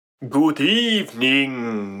Good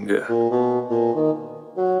evening.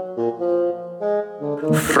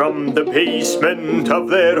 From the basement of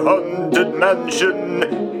their haunted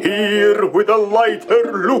mansion, here with a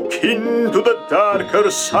lighter look into the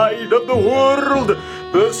darker side of the world,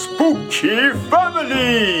 the Spooky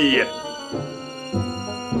Family.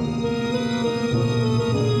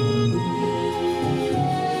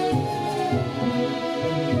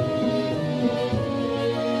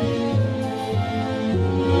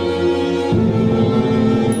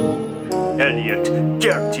 Elliot,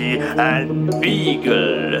 Gertie, and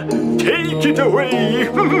Beagle. Take it away!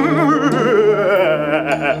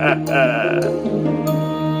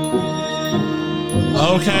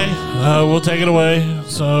 Okay, we'll take it away.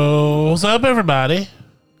 So, what's up, everybody?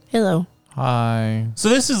 Hello. Hi. So,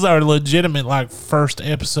 this is our legitimate, first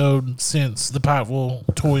episode since the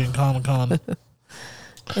Pikeville Toy and Comic Con.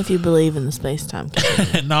 If you believe in the space-time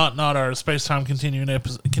continuum. not our space-time continuum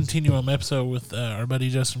episode with our buddy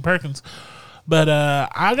Justin Perkins. But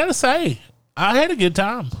I gotta say, I had a good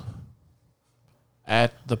time.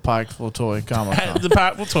 At the Pikeville Toy Comic Con. At the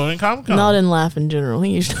Pikeville Toy and Comic Con. Not in life in general.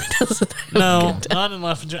 He usually doesn't have No, a good time. not in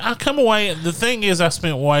life in general. I come away, the thing is I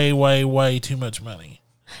spent way too much money.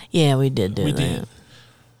 Yeah, we did do We that. did.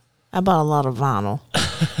 I bought a lot of vinyl.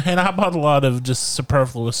 And I bought a lot of just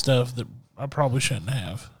superfluous stuff that I probably shouldn't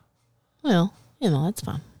have, Well, that's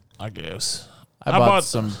fine. I guess. I bought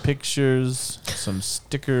some pictures, some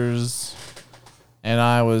stickers, and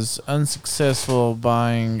I was unsuccessful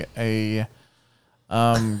buying a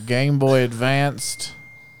Game Boy Advanced.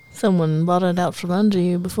 Someone bought it out from under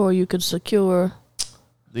you before you could secure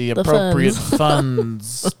The the appropriate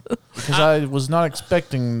funds. Because I was not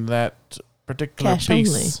expecting that particular Cash piece.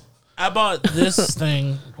 only. I bought this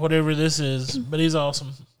thing, whatever this is, but he's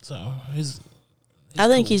awesome. So he's I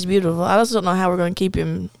think cool. he's beautiful. I just don't know how we're going to keep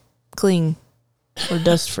him clean or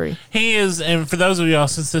dust-free. He is, and for those of y'all,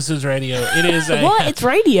 since this is radio, it is a What? It's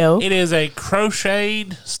radio. It is a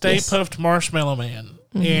crocheted, Stay Puffed Marshmallow Man,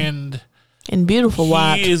 and And beautiful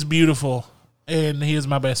white. he is beautiful, and he is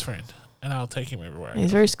my best friend, and I'll take him everywhere.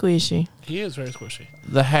 He's very squishy. He is very squishy.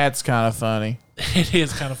 The hat's kind of funny. It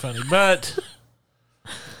is kind of funny, but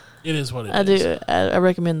it is what it I is. do. I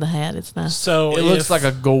recommend the hat. It's nice. So It looks like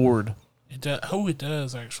a gourd. It does. Oh, it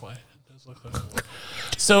does actually. It does look like.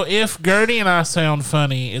 So if Gertie and I sound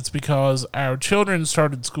funny, it's because our children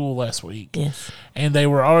started school last week, Yes. and they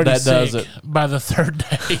were already That does sick it. by the third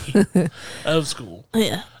day of school.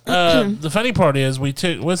 Yeah. The funny part is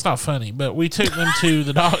it's not funny, but we took them to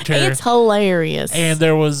the doctor, It's hilarious. and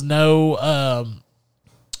there was no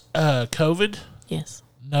COVID, yes.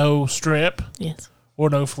 no strep, Yes. or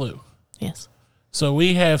no flu. Yes. So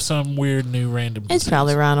we have some weird new random It's disease.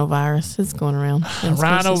 probably rhinovirus. It's going around. in the school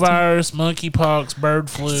system. Rhinovirus, monkeypox, bird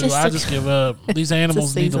flu. It's just I a- just give up. These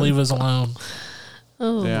animals need to season. leave us alone.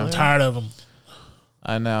 Oh, Yeah. I'm Lord. tired of them.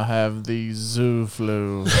 I now have the zoo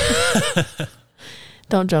flu.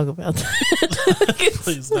 Don't joke about that.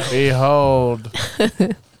 Please don't. Behold,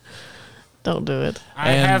 Don't do it.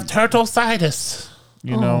 I And- have turtle-citis.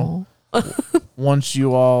 you know, once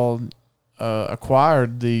you all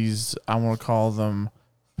acquired these, I want to call them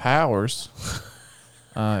powers,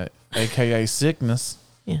 aka sickness.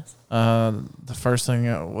 Yes. The first thing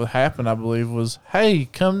that would happen, I believe, was, "Hey,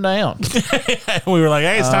 come down. We were like,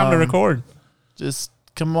 hey, it's time to record. Just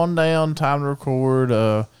come on down. Time to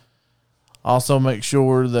record." Also, make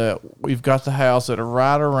sure that we've got the house at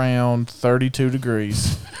right around 32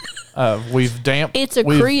 degrees. We've damp. It's a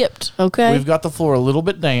we've- crypt, okay? We've got the floor a little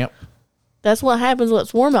bit damp, That's what happens when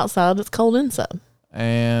it's warm outside. It's cold inside.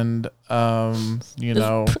 and you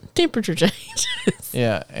know, Temperature change.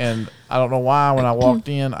 yeah. And I don't know why when I walked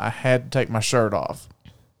in, I had to take my shirt off.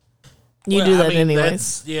 You Well, do I that mean,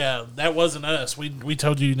 anyways. that wasn't us. We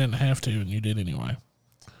told you didn't have to, and you did anyway.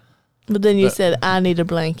 But then you said, I need a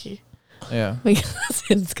blanket. Yeah. Because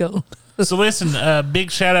it's cold. So listen,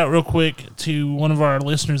 big shout out real quick to one of our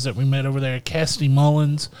listeners that we met over there, Cassidy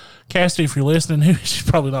Mullins. Cassidy, if you're listening, she's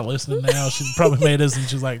probably not listening now. She probably made us, and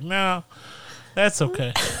she's like, no, that's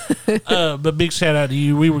okay. But big shout out to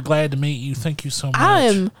you. We were glad to meet you. Thank you so much. I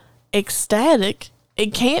am ecstatic. I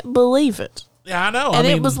can't believe it. Yeah, I know. And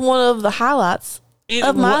it was one of the highlights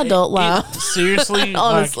of my adult life. Seriously,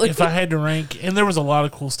 Honestly. like if I had to rank, and there was a lot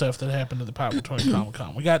of cool stuff that happened at the Pikeville Toy Comic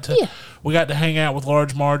Con. We got to hang out with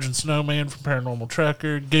Large Marge and Snowman from Paranormal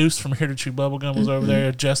Trucker. Goose from Here to Chew Bubblegum was over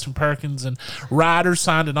there. Justin Perkins and Ryder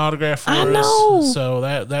signed an autograph for I us. know. So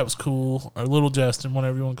that was cool. Or Little Justin,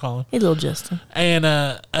 whatever you want to call him. Hey, little Justin. And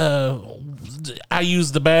I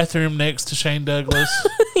used the bathroom next to Shane Douglas.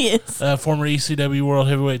 Yes. Former ECW World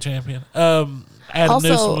Heavyweight Champion. Adam Also,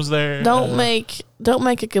 Newsom was there. Don't make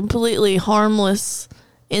a completely harmless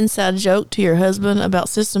inside joke to your husband about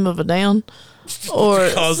System of a Down. Or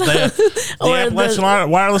because the Appalachian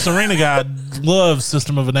Wireless Arena guy loves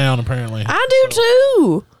System of a Down, apparently. I do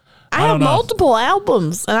too. I have don't know. multiple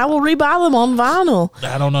albums, and I will rebuy them on vinyl.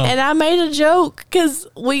 I don't know. And I made a joke because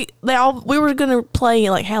we were gonna play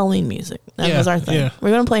like Halloween music. That was our thing. Yeah.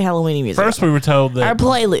 We're gonna play Halloween music. First, we were told our that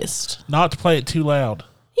playlist. not to play it too loud.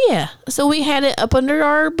 Yeah. So we had it up under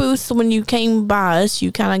our booth. So when you came by us,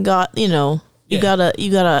 you kind of got, you got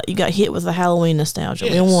hit with the Halloween nostalgia.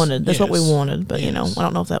 Yes. That's what we wanted. But I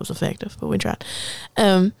don't know if that was effective, but we tried.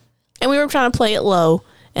 And we were trying to play it low,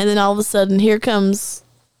 and then all of a sudden, here comes.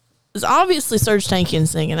 It's obviously Serge Tankian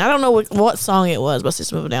singing. I don't know what song it was by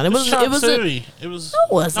System of a Down. It was Toxicity. No, it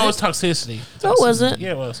wasn't. No, it's Toxicity. No, it wasn't.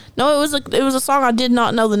 Yeah, it was. No, it was a song I did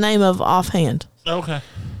not know the name of offhand. Okay.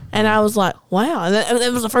 And I was like, wow. And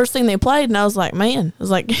that was the first thing they played. And I was like, man. I was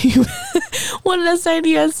like, what did I say to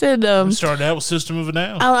you? I said, We started out with System of a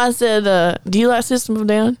Down. I said, do you like System of a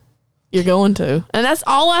Down? You're going to. And that's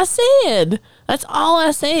all I said. That's all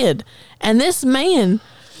I said. And this man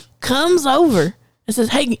comes over and says,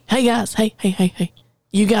 hey guys, hey.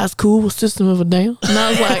 You guys cool with System of a Down? And I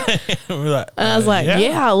was like,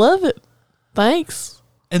 yeah, I love it. Thanks.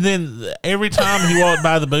 And then every time he walked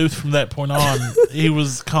by the booth from that point on, he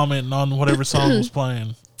was commenting on whatever song was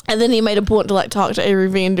playing. And then he made a point to talk to every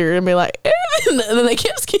vendor and be like, and then they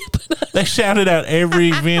kept skipping us. They shouted out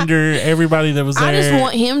every vendor, everybody that was there. I just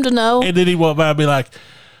want him to know. And then he walked by and be like,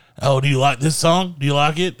 oh, do you like this song? Do you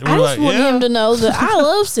like it? And I just want him to know that I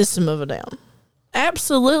love System of a Down.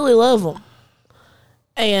 Absolutely love them.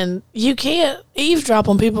 And you can't eavesdrop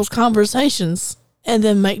on people's conversations and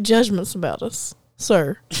then make judgments about us.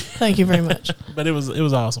 Sir, thank you very much. But it was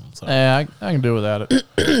awesome. So. Yeah, I can do without it.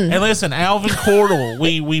 And listen, Alvin Cordell,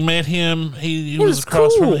 we met him. He was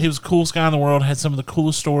across cool. from. He was the coolest guy in the world. Had some of the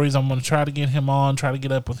coolest stories. I'm going to try to get him on. Try to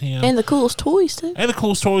get up with him. And the coolest toys too. And the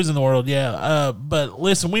coolest toys in the world, yeah. But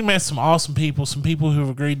listen, we met some awesome people. Some people who have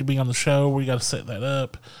agreed to be on the show. We got to set that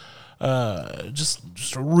up. Just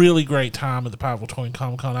a really great time at the Pikeville Toy and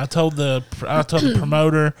Comic Con. I told the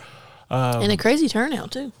promoter. And a crazy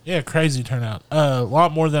turnout too. Yeah, crazy turnout. A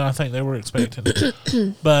lot more than I think they were expecting.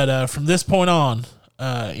 But from this point on,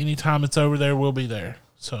 anytime it's over there, we'll be there.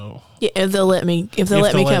 So yeah, if they'll let me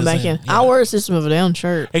come back in. Yeah. I'll wear a System of a Down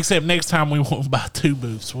shirt. Except next time we won't buy 2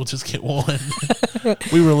 booths. We'll just get one.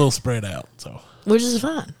 We were a little spread out, so Which is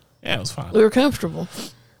fine. yeah, it was fine. We were comfortable.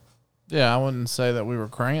 Yeah, I wouldn't say that we were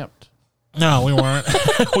cramped. No, we weren't.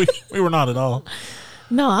 we were not at all.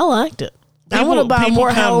 No, I liked it. I want to buy people more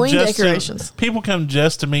come Halloween just decorations. People come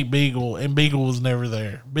just to meet Beagle, and Beagle was never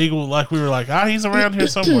there. Beagle, we were like, he's around here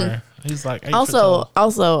somewhere. He's like 8 foot tall.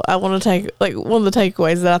 Also, I want to take one of the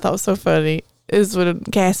takeaways that I thought was so funny is when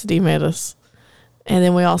Cassidy met us, and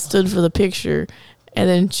then we all stood for the picture, and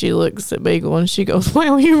then she looks at Beagle and she goes,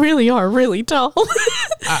 "Wow, you really are really tall."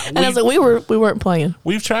 And I was like, we weren't playing.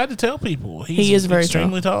 We've tried to tell people He is very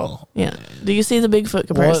extremely tall. Yeah. Do you see the Bigfoot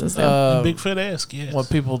comparisons now? Bigfoot-esque, yes. What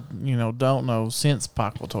people don't know, since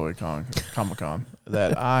Pikeville Toy Comic Con,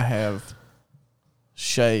 that I have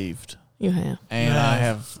shaved You have. and Yeah. I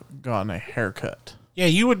have gotten a haircut. Yeah,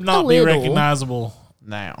 you would not A be little. recognizable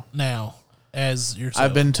Now as yourself.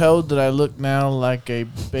 I've been told that I look now like a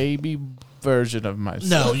baby version of myself.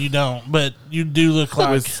 No, you don't. But you do look like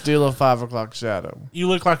with still a 5 o'clock shadow. you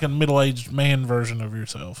look like a middle-aged man version of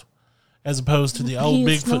yourself, as opposed to the old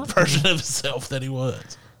He's Bigfoot not. version of himself that he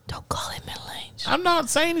was. Don't call him middle-aged. I'm not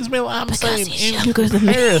saying he's middle. I'm Because saying he's in younger than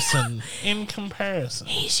me. comparison. In comparison.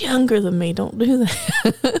 He's younger than me. Don't do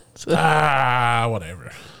that.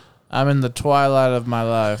 Whatever. I'm in the twilight of my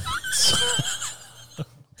life.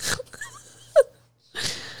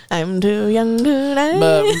 I'm too young today.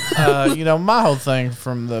 But my whole thing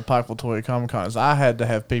from the Pikeville Toy Comic Con is I had to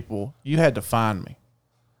have people. You had to find me.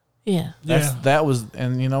 Yeah. That was,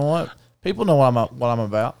 and you know what? People know what I'm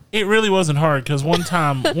about. It really wasn't hard because one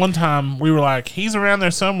time we were like, he's around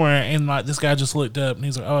there somewhere, and like this guy just looked up and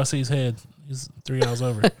he's like, oh, I see his head. He's 3 aisles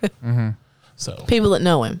over. Mm-hmm. So People that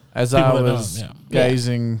know him As People I that know was him,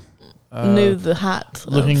 gazing, knew the height.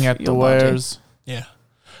 looking at the your body. wares. yeah.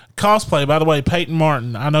 Cosplay, by the way, Peyton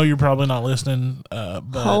Martin. I know you're probably not listening, but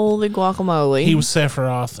Holy guacamole! he was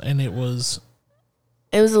Sephiroth, and it was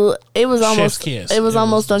It was almost. Chef's kiss. It was It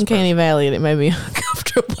almost was Uncanny Valley, and it made me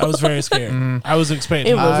uncomfortable. I was very scared. I was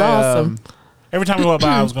expecting. It was awesome. Every time we walked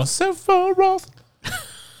by, I was going Sephiroth.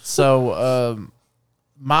 So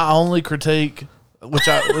my only critique, which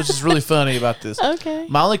is really funny about this, Okay.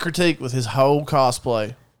 my only critique with his whole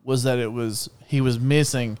cosplay was that he was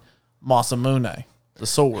missing Masamune. the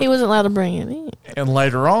sword. He wasn't allowed to bring it in. And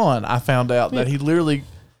later on, I found out that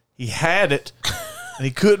he had it and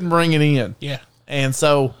he couldn't bring it in. Yeah. And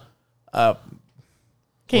so, well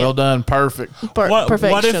done, perfect.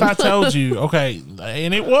 Perfection. What if I told you? Okay,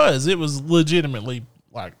 and it was legitimately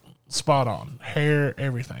like spot on, hair,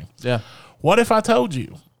 everything. Yeah. What if I told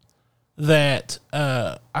you that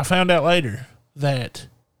I found out later that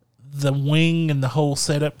the wing and the whole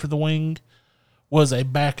setup for the wing was a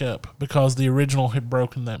backup because the original had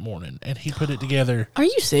broken that morning, and he put it together. Are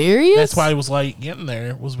you serious? That's why he was late getting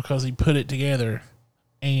there, was because he put it together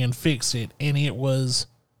and fixed it, and it was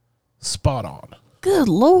spot on. Good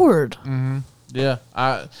Lord. Yeah.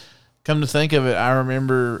 I come to think of it, I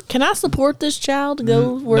remember Can I support this child to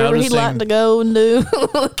go wherever he'd noticing- like to go and do?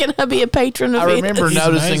 Can I be a patron of I his? remember He's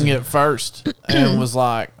noticing amazing. it first and was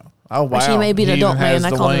like, oh, wow. Or she may be an he adult even has man. I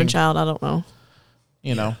the called him a wing, child. I don't know.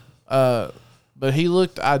 You know. But he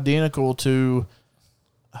looked identical to,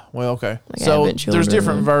 well, okay. Like so Advent there's Children.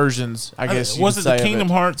 different versions, I guess you Was could it say, the of Kingdom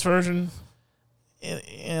it. Hearts version?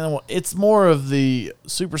 It's more of the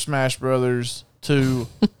Super Smash Brothers 2,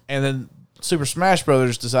 and then Super Smash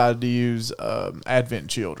Brothers decided to use Advent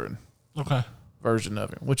Children Okay, version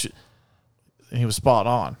of him, which he was spot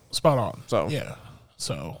on. spot on. So Yeah,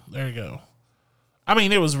 so there you go. I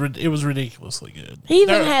mean, it was ridiculously good. He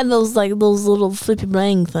even There- had those little flippy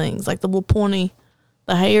bang things, like the little pointy,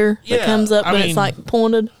 the hair that Yeah, comes up I and mean- it's like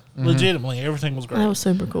pointed. legitimately everything was great. That was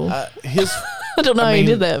super cool. his I don't know how he mean,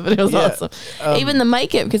 did that, but it was yeah, awesome. Even the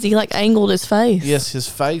makeup, because he like angled his face. yes, his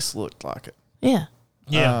face looked like it. Yeah.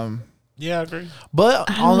 yeah, yeah, I agree. But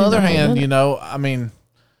I on the don't other know how he hand, did it. I mean,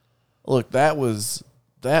 look, that was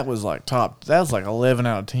like that was like 11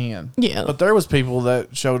 out of 10. Yeah. But there was people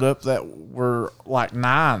that showed up that were like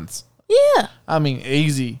 9s. Yeah. I mean,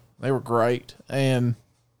 easy. They were great. And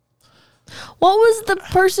What was the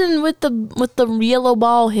person with the yellow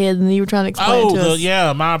ball head and you were trying to explain to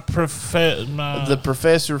us? My the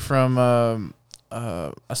professor from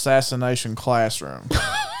Assassination Classroom,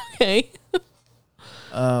 Okay.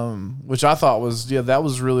 which I thought was, that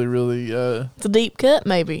was really, really It's a deep cut,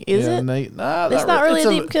 maybe. Is it? neat. Nah, It's not really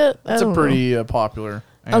a deep cut. I It's a don't pretty popular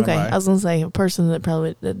anime. Okay, I was gonna say a person that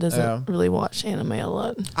doesn't Yeah. really watch anime a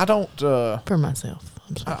lot. I don't. For myself,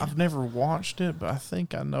 I'm sorry. I've never watched it, but I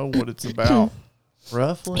think I know what it's about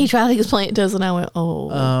roughly. He tried to explain it to us, and I went,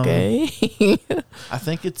 "Oh, okay." I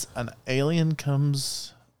think it's an alien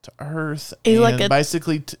comes to Earth He's and like a-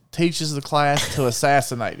 basically teaches the class to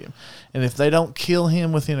assassinate him, and if they don't kill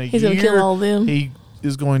him within a He's year, gonna kill all of them. he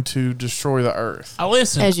is going to destroy the Earth. I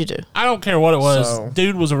listen. As you do. I don't care what it was. So-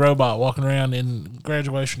 Dude was a robot walking around in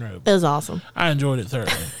graduation robe. It was awesome. I enjoyed it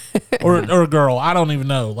thoroughly. or a girl. I don't even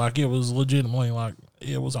know. Like, it was legitimately, like,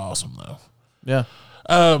 it was awesome, though. Yeah,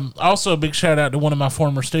 Also, a big shout out to one of my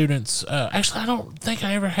former students. Actually, I don't think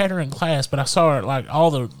I ever had her in class, but I saw her, like, all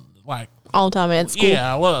the, like, All the time at school.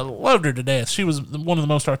 yeah, I loved her to death. She was one of the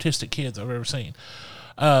most artistic kids I've ever seen.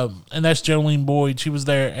 And that's Jolene Boyd. She was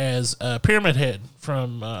there as Pyramid Head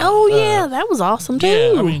from. Oh yeah, that was awesome too.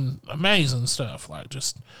 Yeah, I mean, amazing stuff. Like,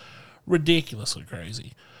 just ridiculously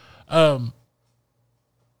crazy.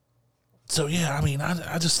 So yeah, I mean,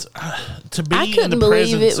 I just to be I in couldn't the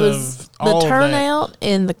believe it presence was of the all of that- turnout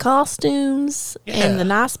and the costumes Yeah. and the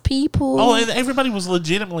nice people. Oh, and everybody was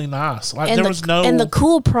legitimately nice. Like, and there was no and the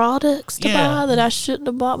cool products to Yeah. buy that I shouldn't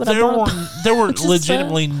have bought, but I there bought. were Which is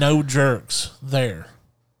legitimately no jerks there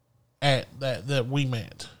at that we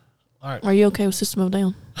met. Like, Are you okay with System of a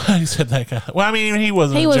Down? he said that guy. Well, I mean, he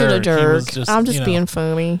wasn't. He a wasn't jerk. a jerk. He was just, I'm just you know, being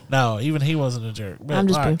funny. No, even he wasn't a jerk. But I'm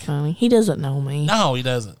just being like, funny. He doesn't know me. no, he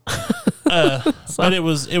doesn't. But it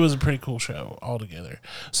was a pretty cool show altogether.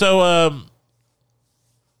 So,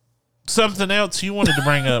 something else you wanted to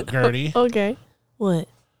bring up, Gertie? Okay. What?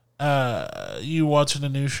 You watching a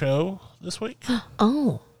new show this week?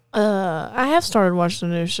 Oh. I have started watching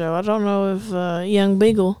a new show. I don't know if Young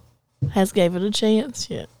Beagle has gave it a chance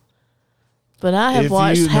yet. But I have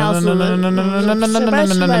watched House of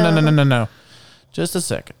no. Just a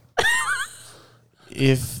second.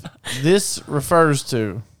 If this refers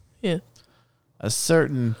to Yeah. a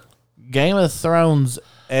certain Game of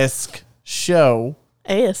Thrones-esque show,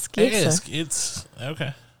 Ask. Yes, Ask. sir. It's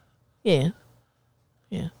okay. Yeah.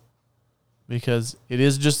 Yeah. because it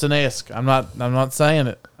is just an esque. I'm not saying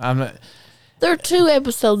it. I'm not. There are 2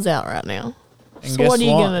 episodes out right now. And So guess what are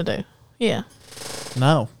you what? going to do? Yeah.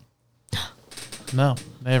 No,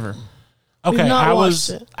 never. Okay, not I watched was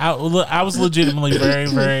it. I was legitimately very,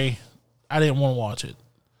 very. I didn't want to watch it.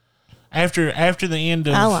 After the end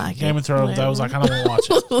of I like Game it. of Thrones, I was like, I don't want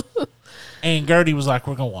to watch it. And Gertie was like,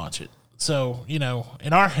 we're gonna watch it. So, in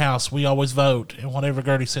our house we always vote, and whatever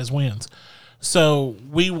Gertie says wins. So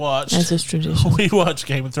we watched. That's his tradition. We watched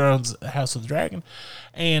Game of Thrones, House of the Dragon,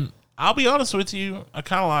 and I'll be honest with you, I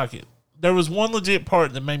kind of like it. There was one legit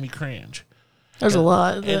part that made me cringe. There's a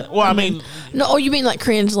lot. And, well, I mean, no. Oh, you mean like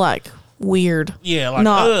cringe, like weird? yeah, like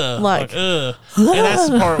Not like and that's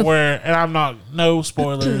the part where, and I'm not no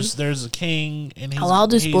spoilers. There's a king, and he's. Oh, I'll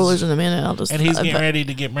do spoilers in a minute. And he's getting ready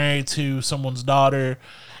to get married to someone's daughter.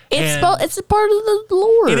 It's a part of the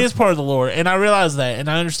lore. It is part of the lore, and I realize that, and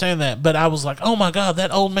I understand that. But I was like, "Oh my god,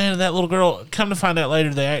 that old man and that little girl." Come to find out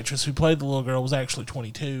later, the actress who played the little girl was actually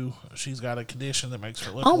 22. She's got a condition that makes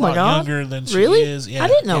her look a lot younger than she is. Yeah, I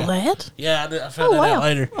didn't know that. Yeah, I found that out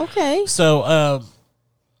later. Okay, so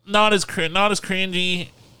not as cringy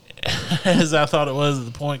as I thought it was at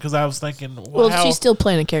the point, because I was thinking, well, she's still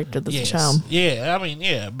playing a character that's a child. Yeah, I mean,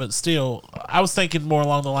 yeah, but still, I was thinking more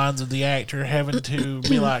along the lines of the actor having to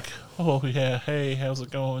be like, "Oh yeah, hey, how's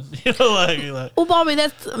it going?" You know, like. Well, Bobby,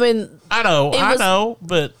 I know,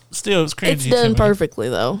 but still, it's cringy. It's done perfectly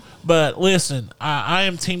though. But listen, I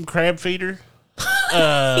am Team Crab Feeder. He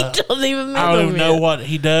doesn't even. I don't even know what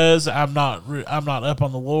he does. I'm not up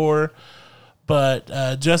on the lore.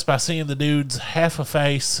 But just by seeing the dude's half a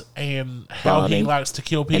face and how he likes to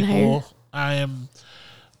kill people, I am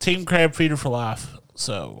Team Crab Feeder for life.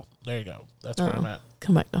 So there you go. That's where I'm at.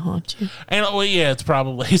 Come back to haunt you. And well, yeah, it's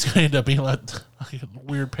probably he's going to end up being like a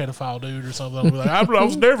weird pedophile dude or something. I'll be like, I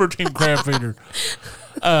was never Team Crab Feeder.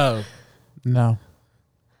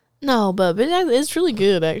 No, but it's really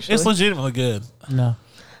good. Actually, it's legitimately good. no.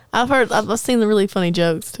 I've seen the really funny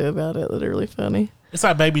jokes too about it that are really funny. It's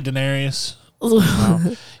like Baby Daenerys.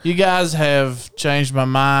 No. You guys have changed my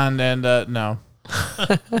mind, and no.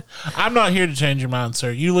 I'm not here to change your mind,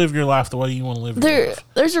 sir. You live your life the way you want to live your life.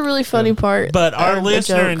 There's a really funny part. But our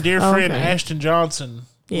listener and dear friend Ashton Johnson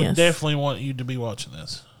would Yes. definitely want you to be watching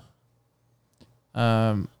this.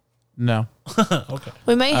 No. Okay.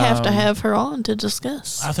 We may have to have her on to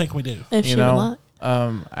discuss I think we do. if she would like.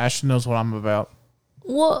 Ashton knows what I'm about.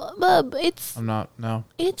 Well, Bub, it's I'm not. No.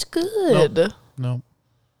 it's good. No.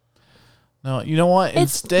 No. You know what?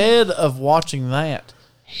 Instead of watching that,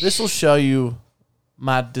 this will show you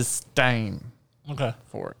my disdain Okay.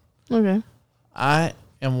 for it. Okay. I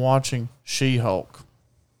am watching She-Hulk.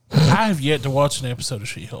 I have yet to watch an episode of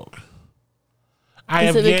She-Hulk. I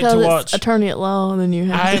Is have it yet because to it's watch. Attorney at Law, and then you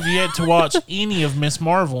have? I have yet to watch any of Miss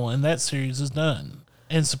Marvel, and that series is done,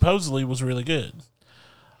 and supposedly was really good.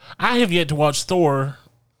 I have yet to watch Thor: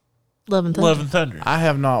 Love and Thunder. Love and Thunder. I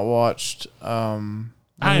have not watched. I am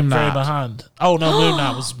Moon very Knight, behind. Oh no, Moon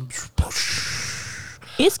Knight was.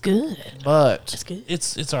 It's good. but It's good.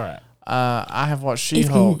 It's all right. I have watched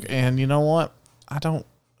She-Hulk, and you know what? I don't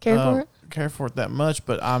Care for it? care for it that much,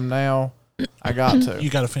 but I got to. You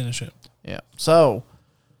got to finish it. Yeah. So,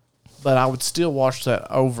 but I would still watch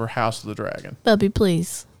that over House of the Dragon. Bubby,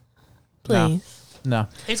 please. Please. No.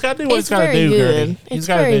 He's got to do what It's he's got to very do, good. Gertie. He's It's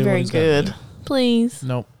gotta very, do what very he's gotta good. do. Please.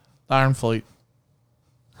 Nope. Iron Fleet.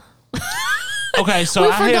 Okay, so We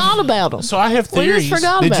I forgot have, about them. So I have We theories. just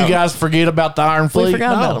forgot Did about you 'em. guys forget about the Iron Fleet?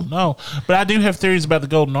 forgot about No, 'em. no, but I do have theories about the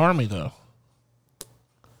Golden Army, though.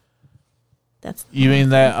 That's You mean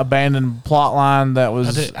that abandoned plot line that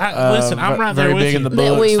was Listen, I'm right there very with big you. in the That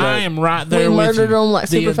books? we- I am right there we with murdered you. them, like,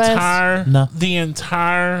 super fast? No. The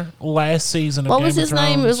entire last season of what Game was of his name?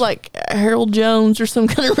 It Thrones. was like Harold Jones or some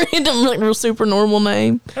kind of random, like real super normal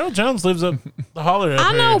name. Harold Jones lives up the holler.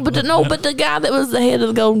 I know, but the guy that was the head of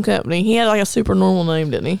the Golden Company, he had like a super normal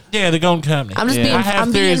name, didn't he? Yeah, the Golden Company. I'm just Yeah. being. I have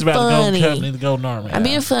I'm theories being about the Golden funny. Company, the Golden Army. I'm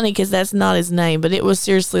being funny because that's not his name, but it was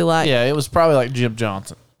seriously like. Yeah, it was probably like Jim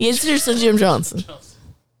Johnson. Yeah, it's seriously Jim Johnson.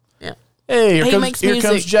 Yeah. Hey, He here makes comes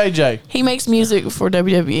music. JJ. He makes music for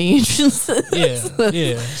WWE entrances.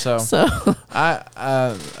 yeah. So, So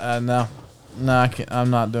no, I can't. I'm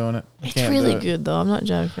not doing it. I it's can't really do it. good though. I'm not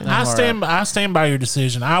joking. I stand by your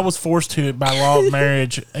decision. I was forced to it by law of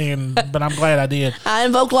marriage, but I'm glad I did. I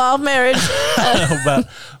invoke law of marriage.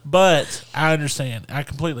 but I understand. I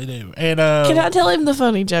completely do. And Can I tell him the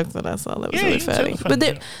funny joke that I saw? That was Yeah, really you can tell funny. the funny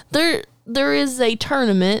But joke. there is a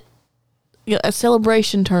tournament, a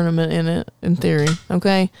celebration tournament in it, in theory.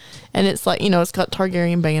 Okay, and it's like it's got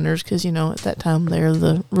Targaryen banners because at that time they're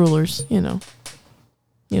the rulers. You know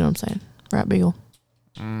what I'm saying, right, Beagle?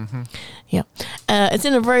 Mm-hmm. Yeah, it's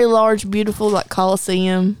in a very large, beautiful like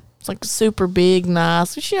Coliseum. It's like super big,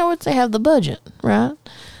 nice. They have the budget, right?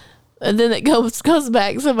 And then it goes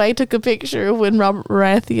back. Somebody took a picture of when Robert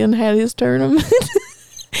Baratheon had his tournament.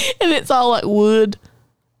 And it's all like wood.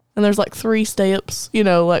 And there's like 3 steps,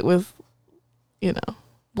 like with,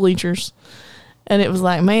 bleachers. And it was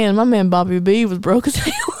like, man, my man Bobby B was broke as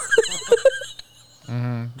hell.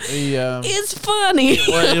 It's funny.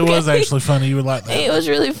 It was actually funny. You would like that. It was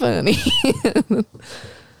really funny.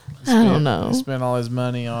 I don't know. He spent all his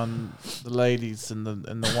money on the ladies and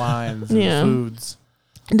the wines and Yeah. the foods.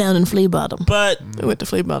 Down in Flea Bottom. But We went to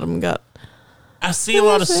Flea Bottom and got. I see a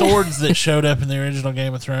lot of swords that showed up in the original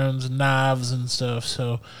Game of Thrones, and knives and stuff.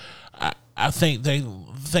 So I think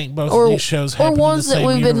both of these shows or happen ones in the that same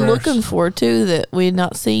we've been universe. looking for too that we had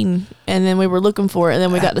not seen, and then we were looking for it, and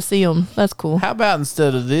then we got to see them. That's cool. How about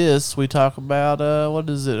instead of this, we talk about what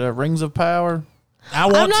is it? Rings of Power. I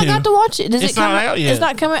want I've not to. got to watch it. Does It's it come not out yet. It's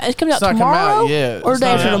not coming. It's coming out It's not come tomorrow. out yet. Or It's day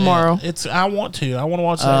not after out yet. tomorrow. I want to. I want to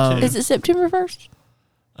watch that too. Is it September 1st?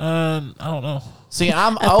 I don't know. See,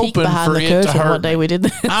 I'm A peek open behind for the it to curtain. What hurt day me. we did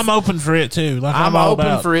this? I'm open for it too. Like I'm all open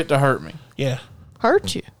about, for it to hurt me. Yeah,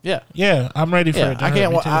 Hurt you? Yeah. yeah. I'm ready for Yeah, it. To I hurt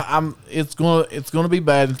can't. me too. I'm. It's gonna be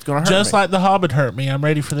bad. It's gonna hurt Just me. like the Hobbit hurt me. I'm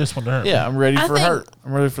ready for this one to hurt me. Yeah, I'm ready I for think- hurt.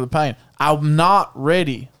 I'm ready for the pain. I'm not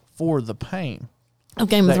ready for the pain Of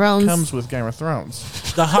Game of that Thrones. comes with Game of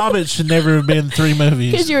Thrones. The Hobbit should never have been 3 Because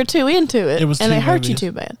movies. you were too into it. It was and two they hurt you movies.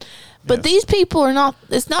 too bad. But Yes. these people are not.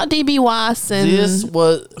 It's not DB Weiss and This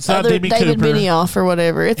was. It's not other DB David Cooper Benioff or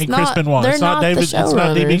whatever. It's and not. Chris Benoit. They're It's not not David. the It's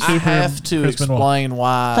not DB showrunners. Cooper. I have and to Chris Benoit. explain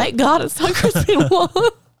why. Thank God it's not Chris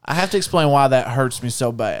Benoit. I have to explain why that hurts me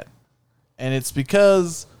so bad, and it's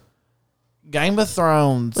because Game of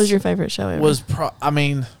Thrones What was your favorite show ever? I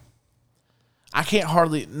mean, I can't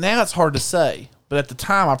hardly now. It's hard to say, but at the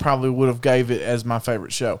time, I probably would have gave it as my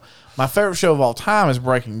favorite show. My favorite show of all time is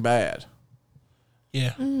Breaking Bad.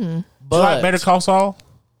 Yeah. Hmm. Do you But like Better Call Saul?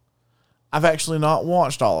 I've actually not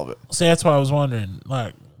watched all of it. See, that's why I was wondering.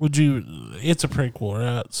 Like, would you? It's a prequel,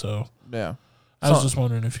 right? So Yeah. I was So- just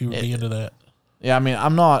wondering if you would be into that. Yeah, I mean,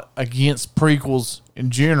 I'm not against prequels in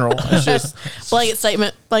general. It's just, blanket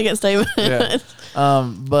statement. Blanket statement. yeah.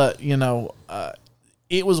 But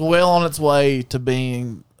it was well on its way to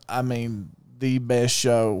being, I mean, the best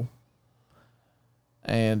show.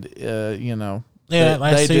 And Yeah, that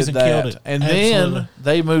last season killed it. And Absolutely. then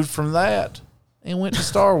they moved from that and went to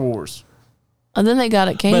Star Wars. And then they got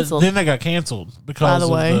it But canceled. then they got canceled because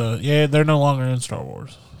way. of they're no longer in Star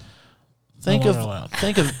Wars. Think No of longer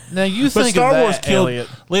allowed. now you But think Star of that, Wars killed- Elliot.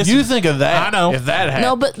 listen, You think of that. I know. If that happened.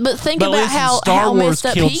 no, but think But about listen, how Star Wars messed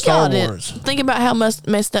up killed he Star got Wars. it. Think about how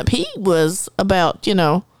messed up he was about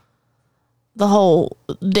the whole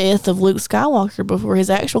death of Luke Skywalker before his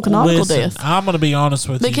actual canonical Listen, death. I'm going to be honest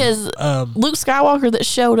with Because you. Luke Skywalker that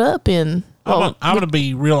showed up in I'm going to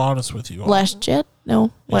be real honest with you. Last Jet.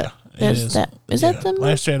 No, what? Yeah, it Is is. that? Is Yeah, that the?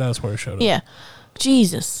 Last Jedi's where it showed up? Yeah.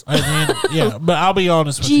 Jesus. And then, yeah, but I'll be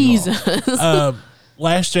honest with Jesus. you. All.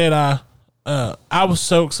 Last Jedi, I was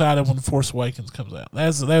so excited when Force Awakens comes out. That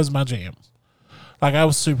was my jam. Like, I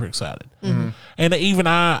was super excited. Mm-hmm. And even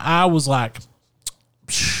I was like,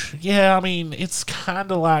 psh, yeah, I mean, it's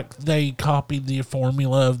kind of like they copied the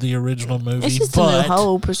formula of the original movie. It's just but, a new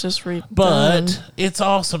hope. It's just redone. But it's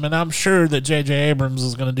awesome, and I'm sure that J.J. Abrams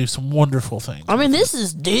is going to do some wonderful things. I mean, this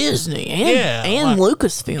is Disney and Yeah, like-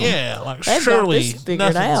 Lucasfilm. Yeah, like They've got surely this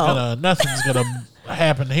figured nothing's gonna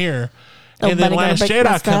happen here. And Nobody then gonna Last break Jedi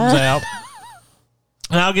my comes sky. out,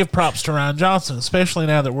 and I'll give props to Ryan Johnson, especially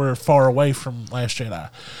now that we're far away from Last Jedi.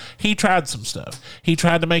 He tried some stuff. He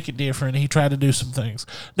tried to make it different. He tried to do some things.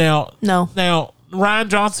 Now Ryan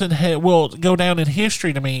Johnson will go down in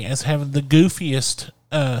history to me as having the goofiest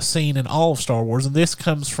scene in all of Star Wars, and this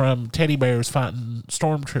comes from teddy bears fighting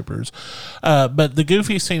stormtroopers. But the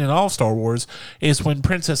goofiest scene in all of Star Wars is when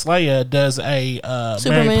Princess Leia does a Mary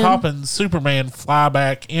Superman. Poppins Superman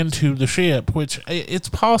flyback into the ship, which it's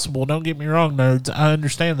possible. Don't get me wrong, nerds. I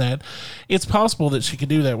understand that it's possible that she could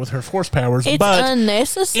do that with her force powers. It's but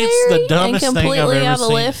unnecessary it's the dumbest and thing I've completely ever out of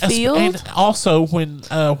seen. left field. And also, when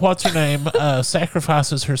what's her name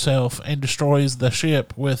sacrifices herself and destroys the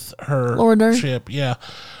ship with her Laura Dern. ship, yeah.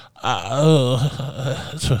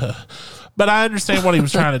 But I understand what he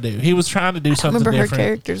was trying to do. He was trying to do I something remember her different.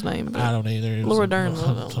 character's name. but- I don't either. It was Laura Dern.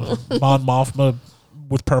 Mon Mothma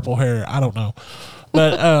with purple hair. I don't know.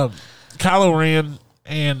 But Kylo Ren,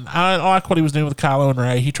 and I like what he was doing with Kylo and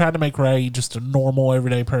Rey. He tried to make Rey just a normal,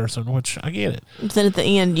 everyday person, which I get it. Then at the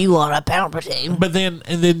end, you are a Palpatine. But then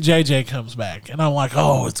JJ comes back, and I'm like,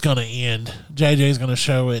 oh, it's gonna end. JJ's gonna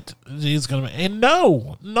show it. He's gonna, and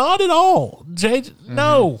no, not at all. JJ,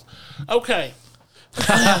 no. Okay.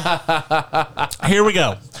 Here we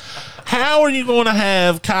go. How are you going to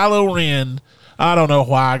have Kylo Ren? I don't know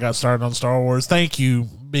why I got started on Star Wars. Thank you,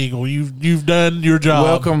 Beagle. You've done your job.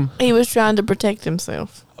 Welcome. He was trying to protect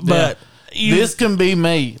himself. But This can be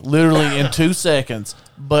me, literally in 2 seconds,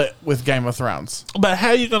 but with Game of Thrones. But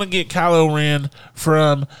how you going to get Kylo Ren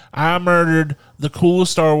from I murdered the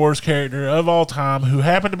coolest Star Wars character of all time, who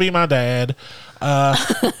happened to be my dad,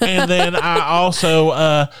 and then I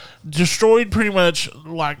also destroyed pretty much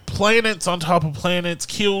like planets on top of planets,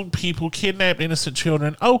 killed people, kidnapped innocent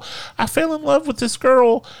children. Oh, I fell in love with this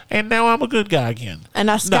girl, and now I'm a good guy again. And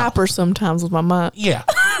I Skype her sometimes with my mind. Yeah,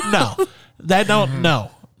 no, that don't no.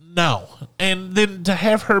 And then to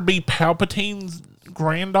have her be Palpatine's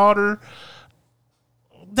granddaughter,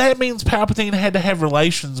 that means Palpatine had to have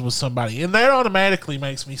relations with somebody, and that automatically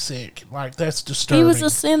makes me sick. Like, that's disturbing. He was a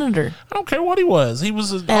senator. I don't care what he was. He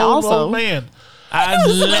was an old man.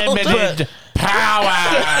 Unlimited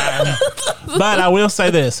power. But I will say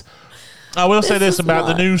this. About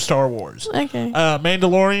the new Star Wars. Okay.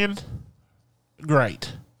 Mandalorian,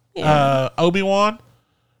 great. Yeah. Obi-Wan,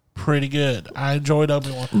 pretty good. I enjoyed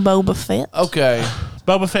Obi-Wan. Boba Fett. Okay.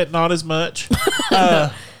 Boba Fett, not as much.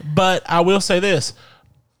 But I will say this.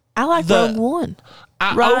 I like Rogue One.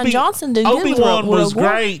 Ryan Johnson did good with Obi-Wan Rogue was One.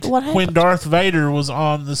 great What happened? when Darth Vader was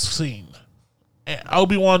on the scene.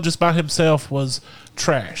 Obi-Wan just by himself was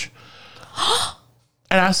trash.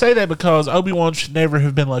 And I say that because Obi-Wan should never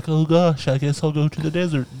have been like, oh gosh, I guess I'll go to the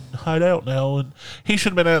desert and hide out now. And he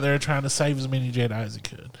should have been out there trying to save as many Jedi as he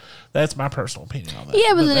could. That's my personal opinion on that.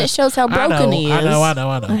 Yeah, but then it shows how broken he is. I know.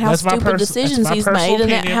 And how That's stupid decisions he's made,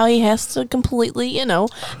 and how he has to completely,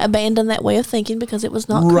 abandon that way of thinking because it was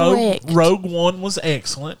not correct. Rogue One was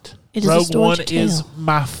excellent. It is a Rogue story One to tell. is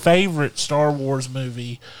my favorite Star Wars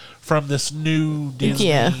movie from this new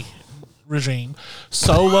Disney regime.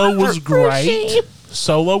 Solo was great.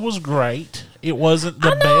 Solo was great. It wasn't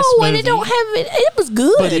the best movie. And it don't have it. It was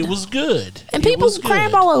good, but it was good, and people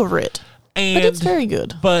crap all over it. And, but it's very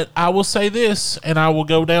good. But I will say this, and I will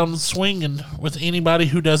go down swinging with anybody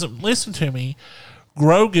who doesn't listen to me.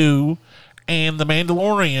 Grogu and The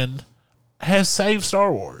Mandalorian has saved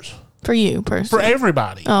Star Wars. For you, personally. For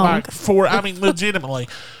everybody. Oh, Legitimately.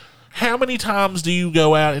 How many times do you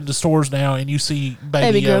go out into stores now and you see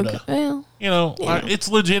Baby Yoda? Well, it's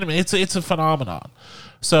legitimate. It's a phenomenon.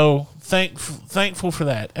 So thankful for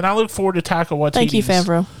that. And I look forward to Taika Waititi's. Thank you,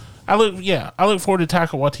 Favreau. I look forward to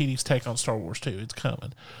Taika Waititi's take on Star Wars too. It's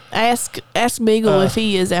coming. Ask Beagle if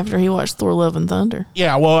he is after he watched Thor: Love and Thunder.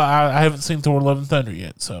 Yeah, well, I haven't seen Thor: Love and Thunder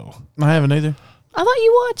yet, so I haven't either. I thought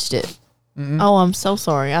you watched it. Mm-hmm. Oh, I'm so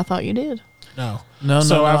sorry. I thought you did. No.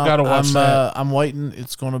 So I've got to watch that. I'm waiting.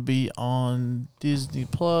 It's going to be on Disney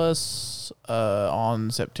Plus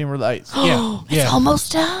on September the 8th. It's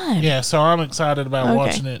almost time. Yeah, so I'm excited about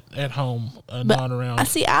watching it at home, not around.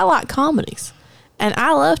 I like comedies. And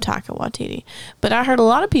I love Taika Waititi. But I heard a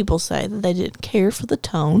lot of people say that they didn't care for the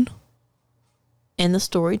tone and the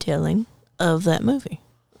storytelling of that movie.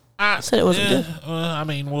 Said it wasn't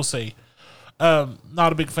good. We'll see.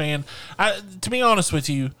 Not a big fan. To be honest with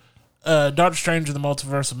you, Doctor Strange and the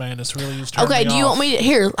Multiverse of Madness really is turning me off. Do you want me to?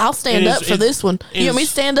 Here, I'll stand up for this one. You want me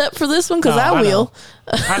to stand up for this one? Because I will.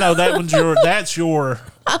 I know that one's your. That's your.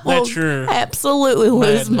 That's your. Absolutely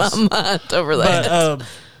lose my mind over that. But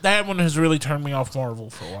that one has really turned me off Marvel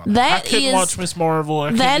for a while. I couldn't watch Miss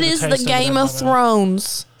Marvel. That is the Game of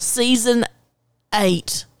Thrones season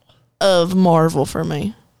 8 of Marvel for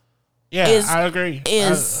me. Yeah, I agree.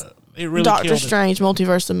 Is it really Doctor Strange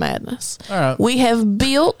Multiverse of Madness? All right. We have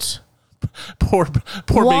built. Poor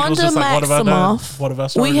Wanda just like, what have I done? What have I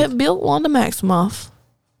started? We have built Wanda Maximoff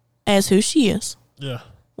as who she is. Yeah.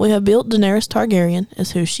 We have built Daenerys Targaryen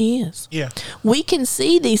as who she is. Yeah. We can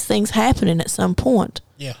see these things happening at some point.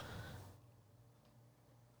 Yeah.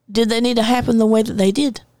 Did they need to happen the way that they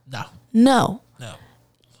did? No.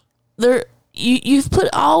 You've put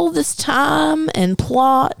all this time and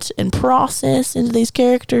plot and process into these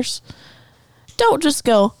characters. Don't just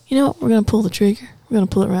go, you know what, we're going to pull the trigger. We're going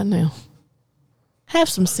to pull it right now. Have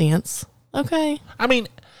some sense, okay?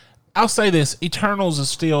 I'll say this. Eternals is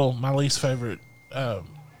still my least favorite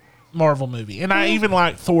Marvel movie. And I even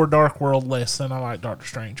like Thor Dark World less than I like Doctor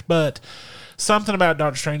Strange. But something about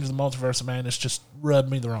Doctor Strange and the Multiverse of Madness just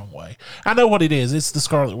rubbed me the wrong way. I know what it is. It's the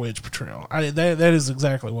Scarlet Witch portrayal. That is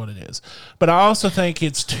exactly what it is. But I also think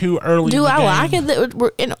it's too early. Do I like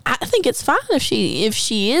it? I think it's fine if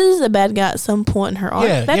she is a bad guy at some point in her arc.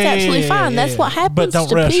 That's absolutely fine. That's what happens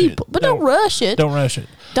to people. But don't rush it. Don't rush it.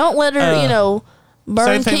 Don't let her,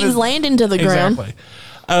 burn King's Landing to the ground. Exactly.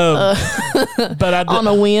 But on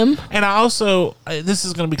a whim. And I also, this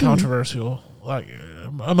is going to be controversial, like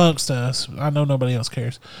amongst us. I know nobody else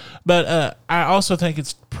cares, but I also think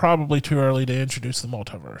it's probably too early to introduce the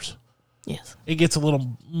multiverse. Yes. It gets a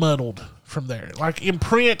little muddled from there. Like in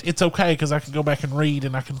print, it's okay because I can go back and read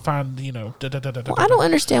and I can find, Well, I don't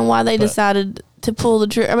understand why they decided to pull the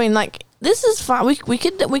trigger. I mean, like, this is fine. We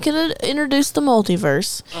could introduce the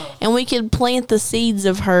multiverse, and we could plant the seeds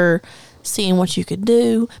of her seeing what you could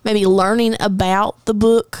do, maybe learning about the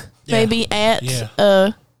book, maybe at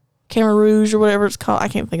Khmer Rouge or whatever it's called. I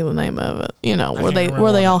can't think of the name of it. You know, where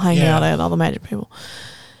they all hang out at, all the magic people.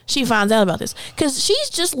 She finds out about this because she's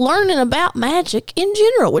just learning about magic in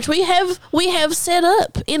general, which we have set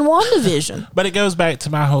up in WandaVision. But it goes back to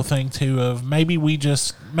my whole thing too of maybe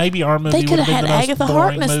our movie. They could have had Agatha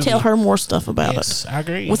Harkness tell her more stuff about it. Yes, I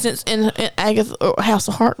agree. Well, since in Agatha or House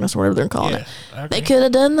of Harkness, whatever they're calling it, they could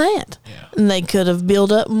have done that, and they could have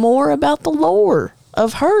built up more about the lore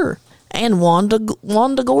of her. And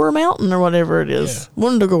Wandagore Mountain or whatever it is. Yeah.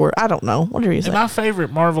 Wandagore. I don't know. Whatever you say. And my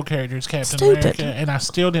favorite Marvel character is Captain America, and I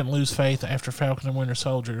still didn't lose faith after Falcon and Winter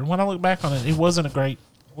Soldier. And when I look back on it, it wasn't a great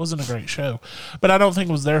show. But I don't think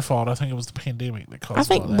it was their fault. I think it was the pandemic that caused it. I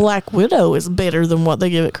think Black Widow is better than what they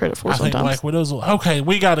give it credit for sometimes. I think Black Widow's... Okay,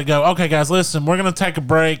 we got to go. Okay, guys, listen. We're going to take a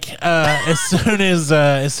break as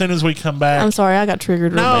soon as we come back. I'm sorry, I got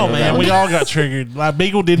triggered. No, man, we all got triggered. Like,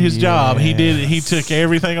 Beagle did his job. He took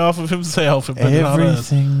everything off of himself and put it on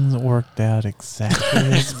us. Everything worked out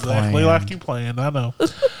exactly like you planned. I know.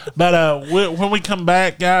 But when we come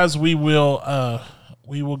back, guys, we will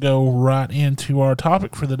go right into our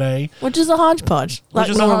topic for the day. Which is a hodgepodge. But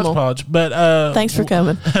thanks for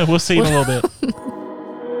coming. We'll see you in a little bit.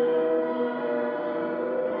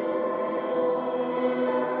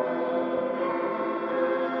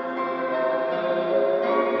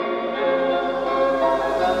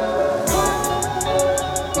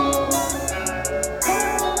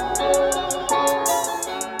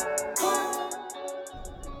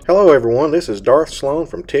 Hello everyone, this is Darth Sloan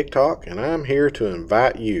from TikTok, and I'm here to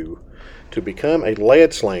invite you to become a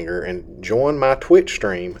lead slinger and join my Twitch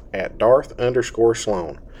stream at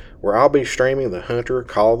Darth_Sloan, where I'll be streaming the Hunter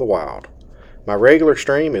Call of the Wild. My regular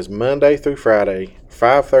stream is Monday through Friday,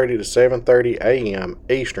 5:30 to 7:30 a.m.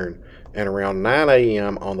 Eastern, and around 9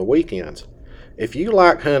 a.m. on the weekends. If you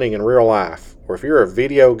like hunting in real life, or if you're a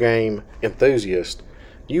video game enthusiast,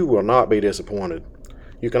 you will not be disappointed.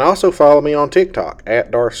 You can also follow me on TikTok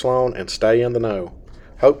at Darth Sloan and stay in the know.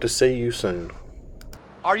 Hope to see you soon.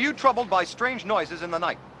 Are you troubled by strange noises in the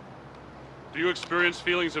night? Do you experience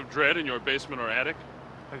feelings of dread in your basement or attic?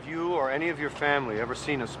 Have you or any of your family ever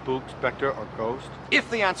seen a spook, specter, or ghost? If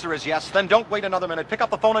the answer is yes, then don't wait another minute. Pick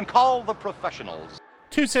up the phone and call the professionals.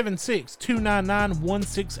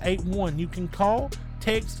 276-299-1681. You can call,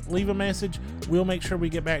 text, leave a message. We'll make sure we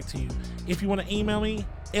get back to you. If you want to email me,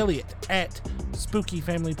 Elliot at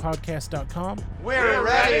spookyfamilypodcast.com. We're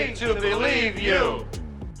ready to believe you.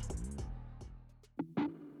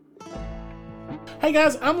 Hey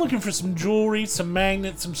guys, I'm looking for some jewelry, some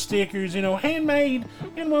magnets, some stickers, handmade,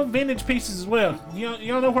 and vintage pieces as well.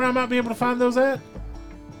 Y'all know where I might be able to find those at?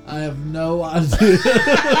 I have no idea.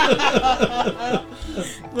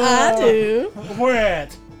 I do. Where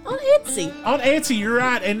at? On Etsy. On Etsy, you're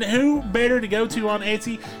right. And who better to go to on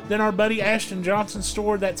Etsy than our buddy Ashton Johnson's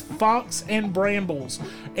store? That's Fox and Brambles.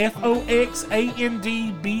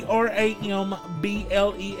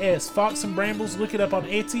 FOXANDBRAMBLES. Fox and Brambles. Look it up on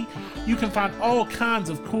Etsy. You can find all kinds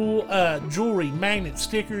of cool jewelry, magnets,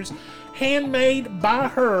 stickers, handmade by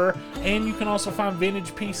her, and you can also find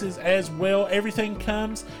vintage pieces as well. Everything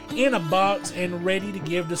comes in a box and ready to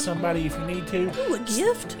give to somebody if you need to. Ooh, a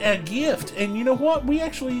gift? A gift. And you know what? I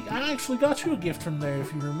actually got you a gift from there,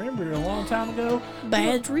 if you remember, a long time ago.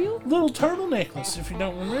 Badge reel? Little turtle necklace, if you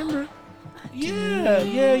don't remember.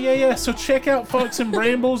 Yeah. So check out Fox and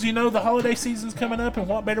Brambles. The holiday season's coming up, and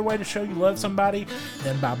what better way to show you love somebody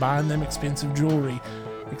than by buying them expensive jewelry.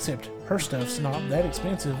 Except her stuff's not that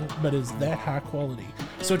expensive, but is that high quality.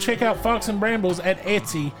 So check out Fox and Brambles at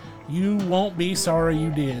Etsy. You won't be sorry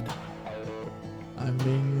you did. I'm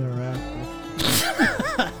being interactive.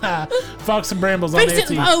 Fox and Brambles on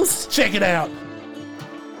Etsy. Post. Check it out.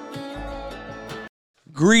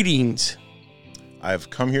 Greetings. I've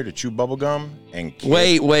come here to chew bubblegum and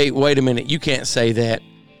Wait a minute. You can't say that.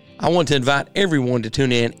 I want to invite everyone to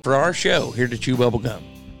tune in for our show here to Chew Bubblegum.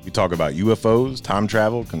 We talk about UFOs, time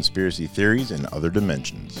travel, conspiracy theories, and other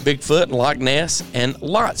dimensions. Bigfoot and Loch Ness, and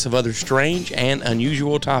lots of other strange and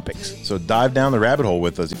unusual topics. So dive down the rabbit hole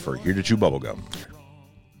with us for Here to Chew Bubblegum.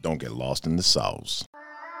 Don't get lost in the sauce.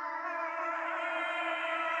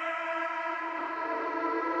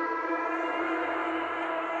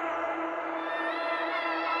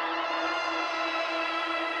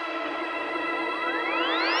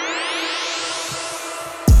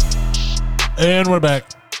 And we're back.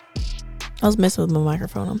 I was messing with my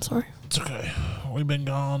microphone. I'm sorry. It's okay. We've been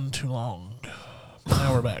gone too long.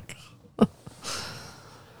 Now we're back.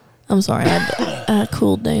 I'm sorry. I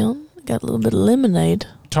cooled down. Got a little bit of lemonade.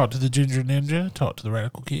 Talked to the Ginger Ninja. Talked to the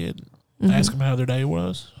Radical Kid. Ask them how their day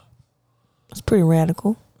was. It's pretty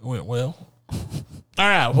radical. It went well. All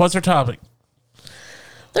right. What's our topic?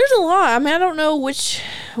 There's a lot. I mean, I don't know what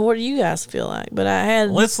do you guys feel like, but I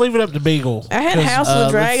had. Let's leave it up to Beagle. I had House of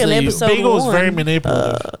the Dragon episode Beagle 1. is very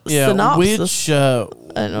manipulative. Synopsis.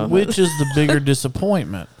 Which is the bigger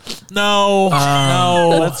disappointment? No.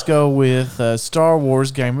 Let's go with Star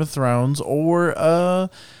Wars, Game of Thrones, or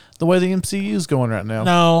the way the MCU is going right now.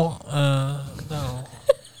 No.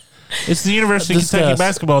 It's the University of Kentucky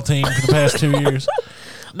basketball team for the past 2 years.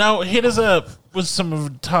 No, hit us up with some of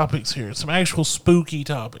the topics here. Some actual spooky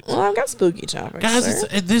topics. Well, I've got spooky topics. Guys,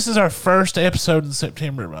 this is our first episode in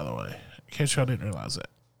September, by the way. In case y'all didn't realize that.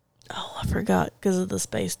 Oh, I forgot because of the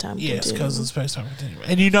space-time continuum. Yes, because of the space-time continuum.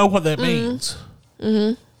 And you know what that means.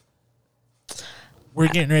 Mm-hmm. We're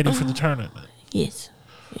getting ready for the tournament. Yes.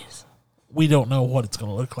 We don't know what it's going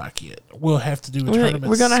to look like yet. We'll have to do a tournament.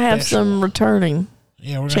 We're going to have some returning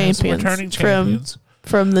champions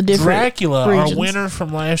from the different Dracula, regions. our winner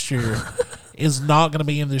from last year, is not going to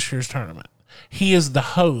be in this year's tournament. He is the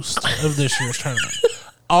host of this year's tournament.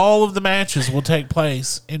 All of the matches will take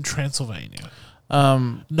place in Transylvania.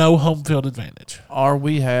 No home field advantage. Are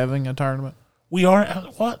we having a tournament? We are.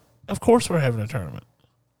 What? Of course we're having a tournament.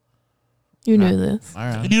 You knew this. All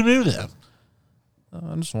right. You knew that.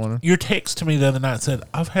 I'm just wondering. Your text to me the other night said,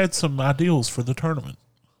 I've had some ideals for the tournament.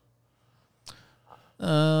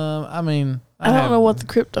 I mean, I don't know what the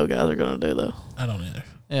crypto guys are going to do, though. I don't either.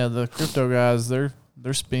 Yeah, the crypto guys, they're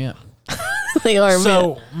spent. They are.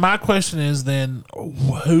 So my question is then,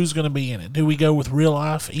 who's going to be in it? Do we go with real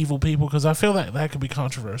life evil people? Because I feel that could be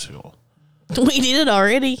controversial. We did it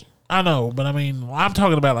already. I know, but I mean, I'm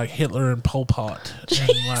talking about like Hitler and Pol Pot. And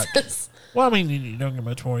like, well, I mean, you don't get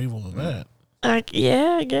much more evil than that.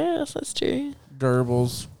 Yeah, I guess that's true.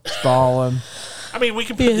 Goebbels, Stalin. I mean, we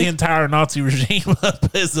can put the entire Nazi regime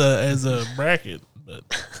up as a bracket, but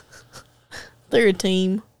they're a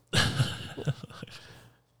team.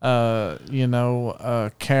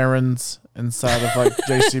 Karens inside of like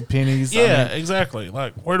JCPenney's. Yeah, exactly.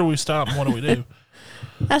 Like, where do we stop and what do we do?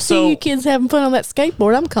 I see you kids having fun on that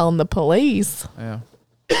skateboard. I'm calling the police. Yeah.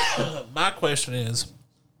 My question is,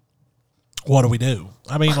 what do we do?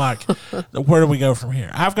 I mean, like, where do we go from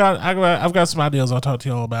here? I've got some ideas I'll talk to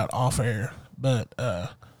y'all about off air, but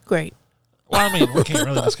great. Well, I mean, we can't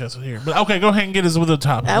really discuss it here, but okay, go ahead and get us with the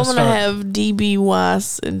topic. I'm gonna have D.B.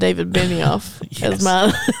 Weiss and David Benioff as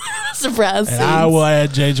my surprise scenes. I will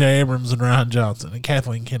add J.J. Abrams and Ryan Johnson and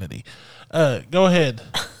Kathleen Kennedy. Go ahead,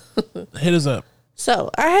 hit us up.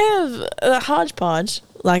 So I have a hodgepodge,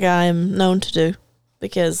 like I am known to do,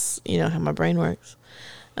 because you know how my brain works.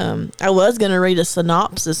 I was going to read a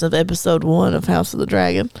synopsis of episode 1 of House of the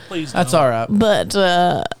Dragon. Please, that's all right. But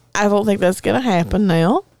I don't think that's going to happen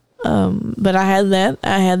now. But I had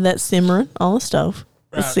that simmering on the stove.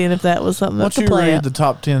 Right. Seeing if that was something Why don't you read the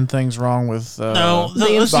top 10 things wrong with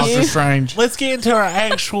Doctor Strange? Let's get into our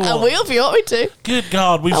actual. I will if you want me to. Good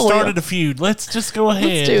God, we've started a feud. Let's just go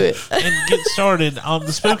ahead and get started on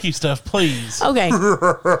the spooky stuff, please. Okay.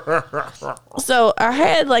 So I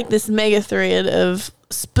had like this mega thread of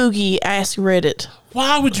spooky Ask Reddit.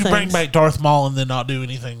 Why would you bring back Darth Maul and then not do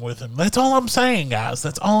anything with him? That's all I'm saying, guys.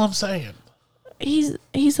 That's all I'm saying. He's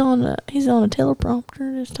on a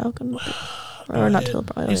teleprompter just talking. Or not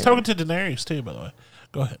teleprompter. He's talking to Daenerys too, by the way.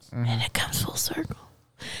 Go ahead. And it comes full circle.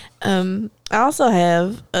 I also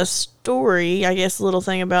have a story, I guess, a little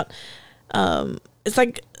thing about. It's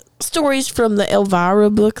like stories from the Elvira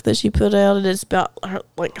book that she put out, and it's about her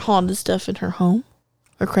like haunted stuff in her home,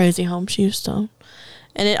 her crazy home she used to own.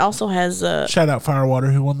 And it also has a shout out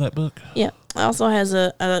Firewater who won that book. Yeah, it also has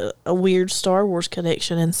a weird Star Wars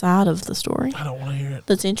connection inside of the story. I don't want to hear it.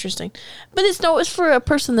 That's interesting, but it's for a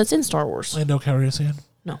person that's in Star Wars. Lando Calrissian?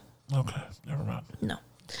 No. Okay, never mind. No,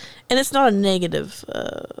 and it's not a negative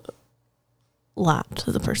light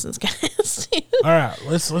to the person's casting. All right,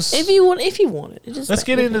 let's if you want it. Let's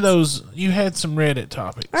get into those. You had some Reddit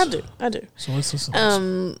topics. I do. So let's listen.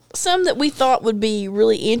 To some that we thought would be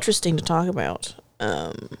really interesting to talk about.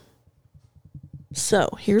 So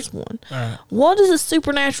here's one. All right. What is a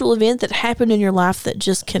supernatural event that happened in your life that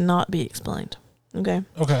just cannot be explained? Okay.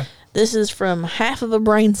 This is from Half of a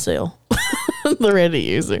Brain Cell, the Reddit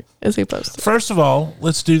user, as he posted. First of all,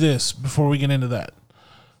 let's do this before we get into that.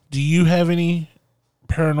 Do you have any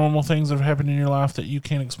paranormal things that have happened in your life that you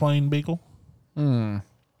can't explain, Beagle? I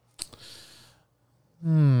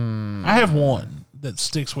have one that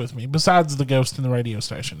sticks with me, besides the ghost in the radio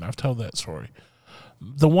station. I've told that story.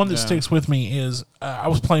 The one that sticks with me is I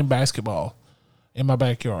was playing basketball in my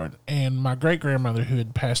backyard, and my great-grandmother, who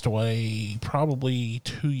had passed away probably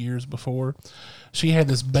 2 years before, she had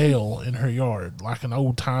this bell in her yard, like an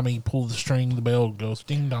old-timey pull the string, the bell goes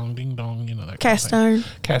ding-dong, ding-dong, you know, that Cast iron.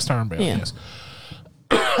 Cast iron bell, yes.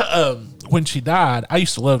 When she died, I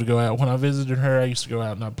used to love to go out. When I visited her, I used to go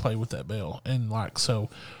out and I'd play with that bell. And like, so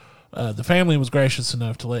the family was gracious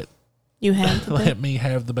enough to let me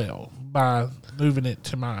have the bell by moving it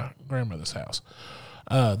to my grandmother's house.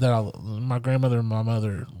 My grandmother and my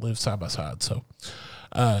mother lived side by side. So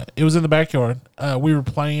it was in the backyard. We were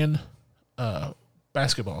playing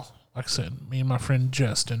basketball, like I said, me and my friend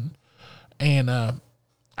Justin. And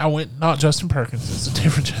I went, not Justin Perkins, it's a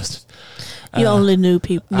different Justin. You only knew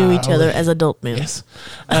each other as adult men. Yes.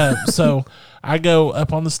 So I go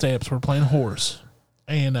up on the steps. We're playing horse,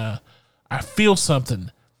 and I feel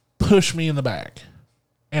something push me in the back,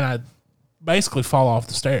 and I basically fall off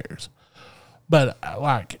the stairs. But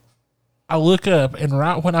I look up, and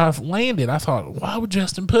right when I landed, I thought, why would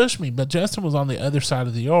Justin push me? But Justin was on the other side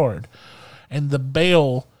of the yard, and the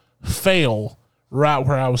bell fell right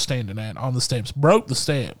where I was standing at on the steps, broke the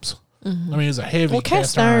steps. Mm-hmm. I mean, it was a heavy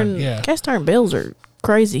cast iron. Yeah. Cast iron bells are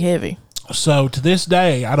crazy heavy. So to this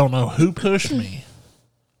day, I don't know who pushed me.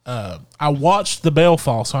 I watched the bell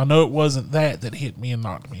fall, so I know it wasn't that hit me and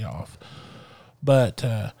knocked me off. But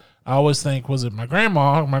I always think, was it my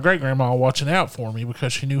grandma, my great-grandma watching out for me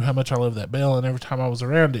because she knew how much I loved that bell, and every time I was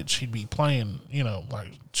around it, she'd be playing, you know, like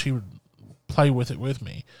she would play with it with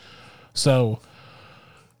me. So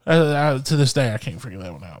to this day, I can't figure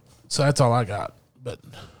that one out. So that's all I got. But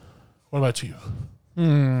what about you?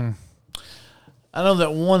 I know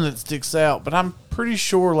that one that sticks out, but I'm pretty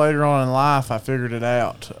sure later on in life I figured it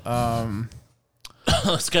out.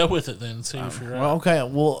 Let's go with it then. See if you're right. Well, okay.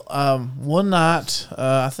 Well, one night,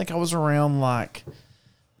 I think I was around I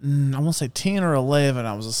want to say 10 or 11.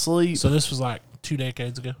 I was asleep. So this was like 2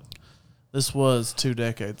 decades ago? This was 2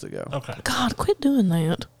 decades ago. Okay. God, quit doing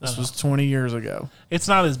that. This was 20 years ago. It's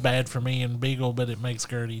not as bad for me and Beagle, but it makes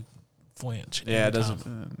Gertie flinch. Yeah, it doesn't.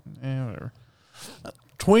 Whatever.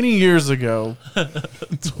 20 years ago.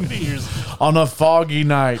 20 years ago. On a foggy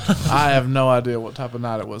night. I have no idea what type of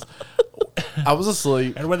night it was. I was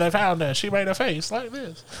asleep. And when they found her, she made a face like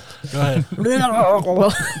this. Go ahead.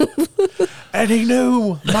 And he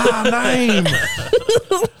knew my name.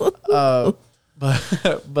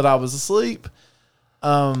 But I was asleep.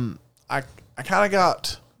 I kind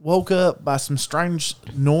of woke up by some strange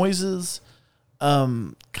noises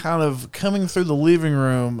kind of coming through the living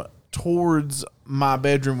room towards my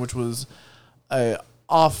bedroom, which was a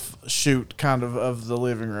offshoot kind of the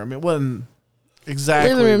living room. It wasn't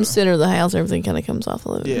exactly living room, center of the house. Everything kind of comes off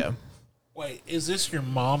the living room. Wait, is this your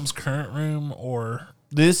mom's current room or?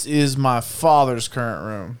 This is my father's current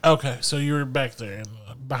room. Okay, so you were back there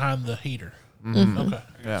behind the heater. Mm-hmm. Okay,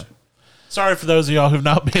 yeah. Sorry for those of y'all who've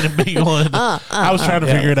not been in Beagle. I was trying to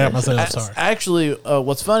figure it out myself. Sorry. Actually,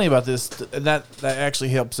 what's funny about this, that actually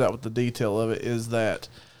helps out with the detail of it, is that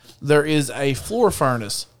there is a floor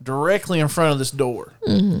furnace directly in front of this door.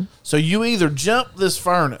 Mm-hmm. So you either jump this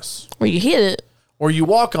furnace, or you hit it, or you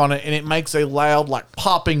walk on it, and it makes a loud,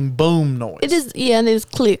 popping boom noise. It is, yeah, and it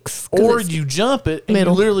just clicks. Or you jump it, and you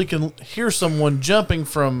literally can hear someone jumping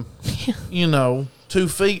from, 2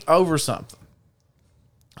 feet over something.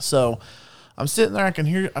 So I'm sitting there,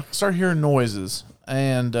 I start hearing noises,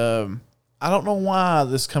 and I don't know why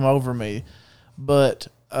this come over me, but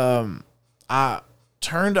I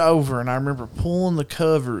turned over, and I remember pulling the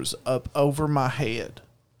covers up over my head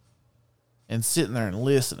and sitting there and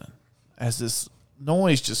listening as this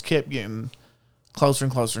noise just kept getting closer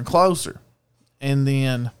and closer and closer. And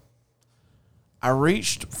then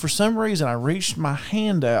for some reason, I reached my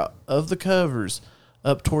hand out of the covers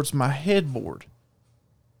up towards my headboard,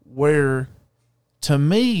 where to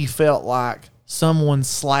me felt like someone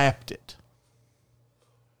slapped it.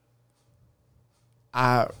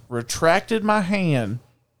 I retracted my hand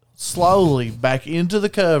slowly back into the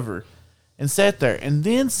cover and sat there. And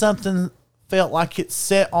then something felt like it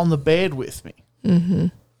sat on the bed with me. Mm-hmm.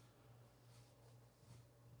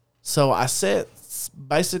 So I sat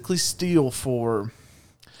basically still felt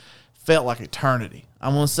like eternity.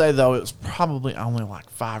 I'm going to say, though, it was probably only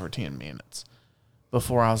 5 or 10 minutes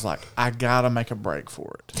before I was like, I got to make a break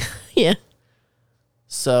for it. Yeah.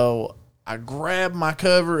 So I grabbed my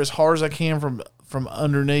cover as hard as I can from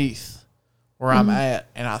underneath where I'm at,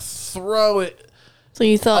 and I throw it. So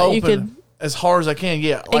you thought you could as hard as I can,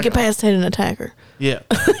 incapacitate an attacker. Yeah.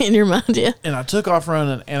 In your mind, yeah. And I took off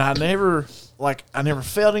running, and I never like I never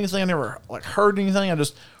felt anything. I never like heard anything. I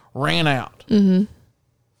just ran out. Mm-hmm.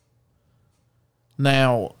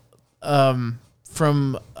 Now,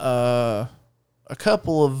 from a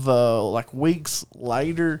couple of like weeks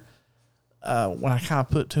later, when I kind of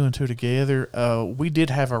put two and two together, we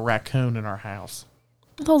did have a raccoon in our house.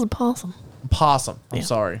 I thought it was a possum. Possum. I'm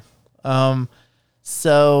sorry.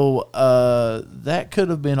 So that could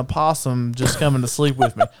have been a possum just coming to sleep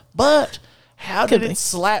with me. But how did it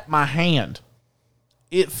slap my hand?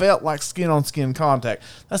 It felt like skin on skin contact.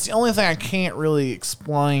 That's the only thing I can't really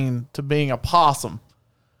explain to being a possum.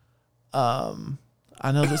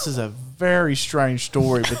 I know this is a very strange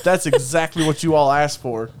story, but that's exactly what you all asked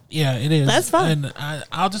for. Yeah, it is. That's fine. And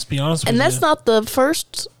I'll just be honest with you. And that's not the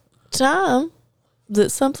first time that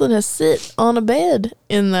something has sit on a bed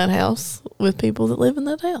in that house with people that live in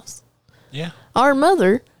that house. Yeah. Our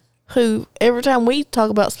mother, who every time we talk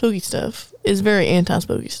about spooky stuff, is very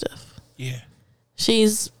anti-spooky stuff. Yeah.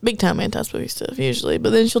 She's big time anti-spooky stuff usually,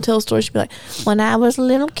 but then she'll tell a story. She'll be like, when I was a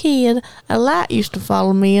little kid, a light used to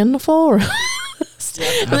follow me in the forest.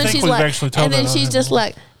 And then she's like, and then she's just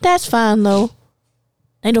like, that's fine though.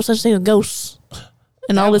 Ain't no such thing as ghosts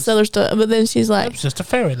and all this other stuff. But then she's like, it's just a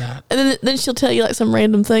fairy night. And then she'll tell you like some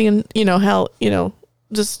random thing, and you know how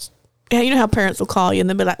just you know how parents will call you and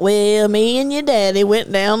they'll be like, well, me and your daddy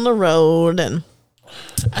went down the road and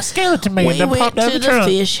a skeleton man we went popped out to the the trunk.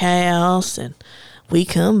 fish house and we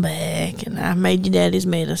come back and I made your daddy's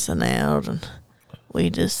medicine out and we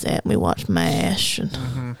just sat and we watched MASH and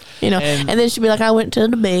and then she'd be like, I went to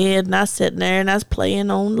the bed and I was sitting there and I was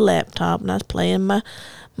playing on the laptop and I was playing my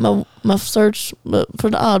search for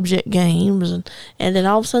the object games and then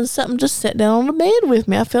all of a sudden something just sat down on the bed with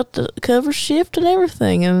me. I felt the cover shift and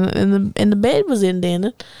everything and the bed was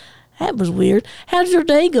indented. That was weird. How'd your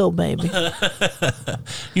day go, baby?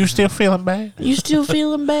 You still feeling bad? You still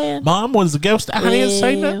feeling bad? Mom, was the ghost? I didn't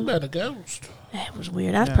say nothing about a ghost. That was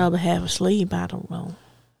weird. I'd probably have asleep. I don't know.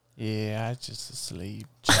 Yeah, I was just asleep,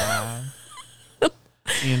 child.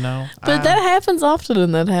 You know? But that happens often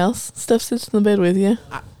in that house. Stuff sits in the bed with you.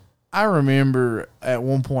 I remember at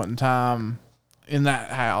one point in time in that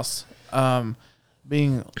house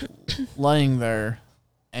being laying there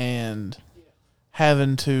and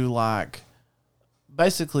having to like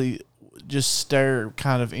basically just stare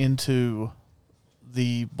kind of into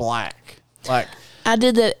the black. Like I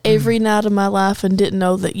did that every night of my life and didn't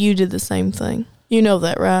know that you did the same thing. You know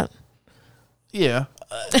that, right? Yeah.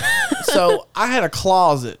 So I had a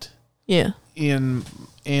closet. Yeah. In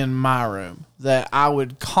my room that I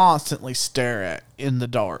would constantly stare at in the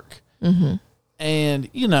dark. Mm-hmm. And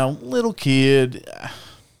little kid,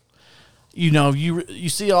 you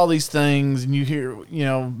see all these things and you hear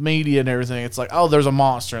media and everything. It's like, oh, there's a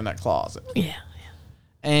monster in that closet. Yeah.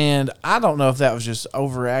 And I don't know if that was just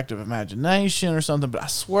overactive imagination or something, but I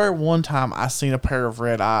swear one time I seen a pair of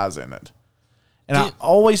red eyes in it. And I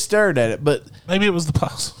always stared at it, but maybe it was the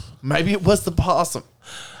possum. Maybe it was the possum.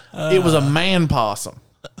 It was a man possum.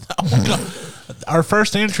 Our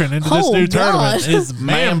first entrant into this new tournament is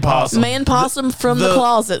man possum. Man possum from the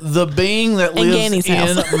closet. The being that lives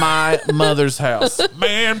in my mother's house.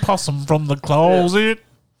 Man possum from the closet.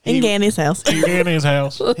 In Ganny's house. In Ganny's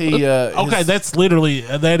house. Okay, that's literally,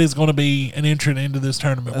 that is going to be an entrant into this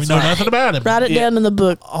tournament. We know nothing about him. Write it down in the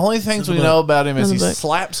book. Only things we know about him is he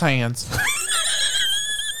slaps hands.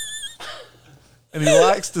 And he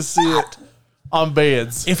likes to sit on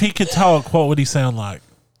beds. If he could talk, what would he sound like?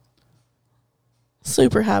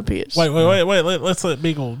 Super high pitched. Wait. Let's let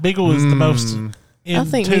Beagle. Beagle is the most in I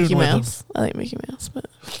think tune Mickey with Mouse. him. I think Mickey Mouse, but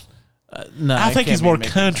no, I think he's more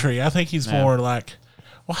country. I think he's more like,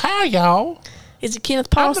 well, hi y'all. Is it Kenneth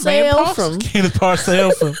Parcell from Kenneth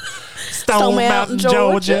Parcell from Stone Mountain,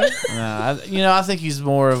 Georgia? I think he's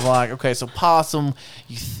more of like, okay, so possum.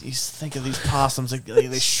 You think of these possums,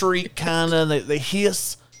 they shriek kind of, they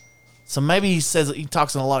hiss. So maybe he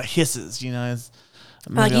talks in a lot of hisses.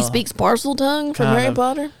 Like he speaks parcel tongue from Harry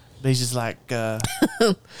Potter. But he's just like,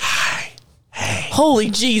 hi, hey, holy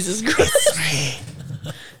Jesus Christ,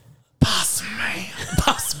 possum man,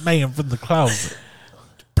 possum man from the closet.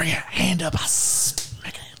 Bring your hand up, I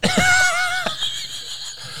smack it.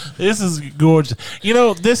 This is gorgeous.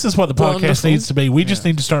 This is what the podcast needs to be. We just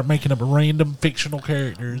need to start making up random fictional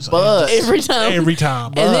characters. But every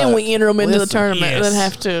time. But and then we enter them into the tournament and then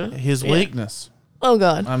have to. His weakness. Oh,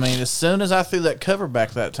 God. I mean, as soon as I threw that cover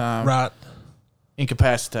back that time. Right.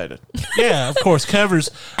 Incapacitated. Yeah, of course. Covers.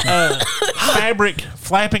 Fabric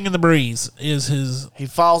flapping in the breeze is his. He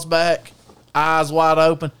falls back, eyes wide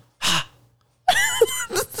open.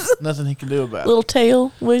 Nothing he can do about it. Little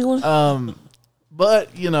tail wiggling.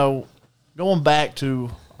 But, going back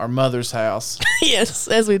to our mother's house. Yes,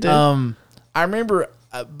 as we do. I remember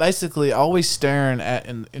basically always staring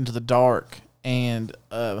into the dark, and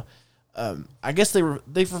I guess they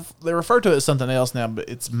refer to it as something else now, but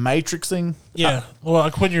it's matrixing. Yeah, well,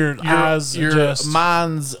 like when your eyes your adjust.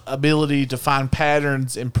 mind's ability to find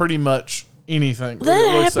patterns in pretty much anything.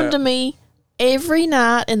 That happened to me every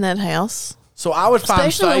night in that house. So I would find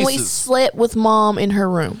especially when we slept with Mom in her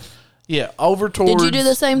room. Yeah, over towards. Did you do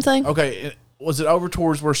the same thing? Okay, was it over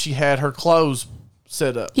towards where she had her clothes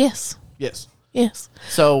set up? Yes. Yes. Yes.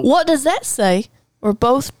 So what does that say? We're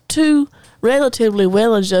both two relatively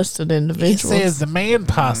well-adjusted individuals. It says the man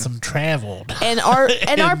possum traveled, and our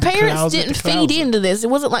parents didn't feed into this. It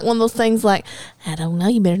wasn't like one of those things like, I don't know,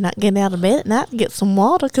 you better not get out of bed at night and get some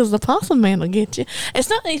water because the possum man will get you. It's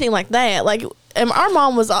not anything like that. Like, and our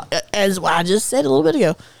mom was, as I just said a little bit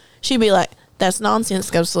ago, she'd be like, "That's nonsense.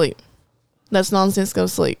 Go to sleep. That's nonsense. Go to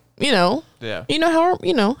sleep." You know. Yeah. You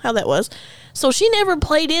know how that was. So she never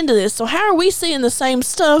played into this. So how are we seeing the same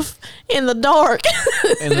stuff in the dark?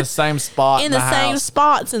 In the same spot in the same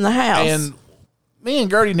spots in the house. And me and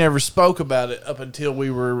Gertie never spoke about it up until we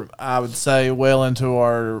were, I would say, well into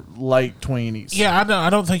our late 20s. Yeah, I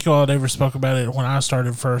don't think y'all had ever spoke about it when I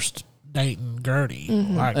started first dating Gertie.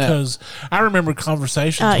 Mm-hmm. Like, because I remember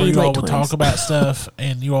conversations where you all would talk about stuff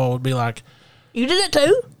and you all would be like, "You did it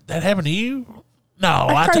too? That happened to you?" No,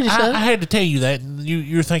 I had to tell you that. And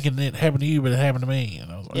you're thinking it happened to you, but it happened to me.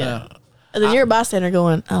 And I was like, yeah. And then you're a bystander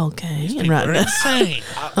going, "Okay, these people right." are insane.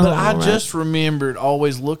 But I just remembered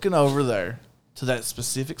always looking over there to that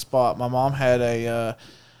specific spot. My mom had a,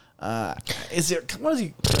 what would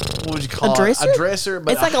you call a dresser? It? A dresser,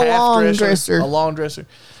 but it's like a long dresser. A long dresser.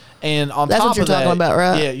 And on That's top what you're of that, talking about,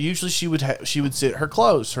 right? Yeah, usually she would sit her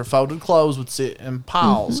clothes, her folded clothes would sit in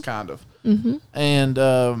piles, kind of. Mm-hmm.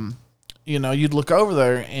 And you'd look over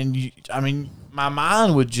there, and my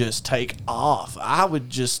mind would just take off. I would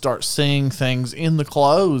just start seeing things in the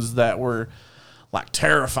clothes that were like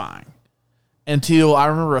terrifying. Until I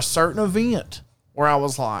remember a certain event where I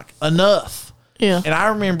was like, enough. Yeah. And I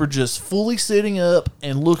remember just fully sitting up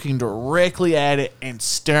and looking directly at it and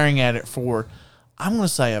staring at it for, I'm going to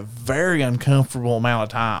say, a very uncomfortable amount of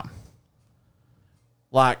time.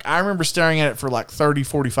 Like, I remember staring at it for like 30,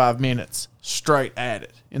 45 minutes straight at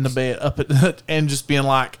it in the bed, and just being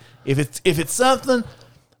like, if it's something,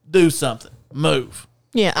 do something. Move.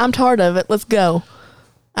 Yeah, I'm tired of it. Let's go.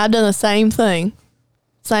 I've done the same thing.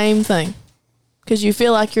 Same thing. Because you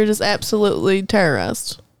feel like you're just absolutely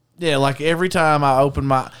terrorized. Yeah, like every time I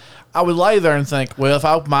would lay there and think, well, if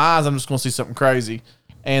I open my eyes, I'm just going to see something crazy.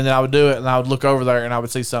 And then I would do it, and I would look over there, and I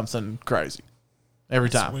would see something crazy. Every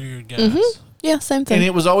time. That's weird, guys. Mm-hmm. Yeah, same thing. And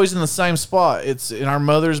it was always in the same spot. It's in our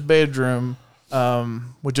mother's bedroom,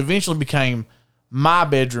 which eventually became my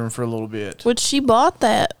bedroom for a little bit. Which she bought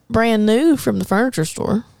that brand new from the furniture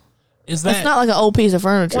store. Is that? It's not like an old piece of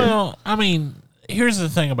furniture. Well, I mean, here's the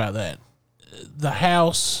thing about that. The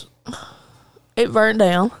house... It burnt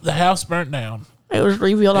down. The house burnt down. It was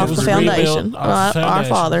rebuilt off the foundation. Our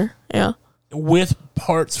father. Yeah. With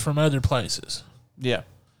parts from other places. Yeah.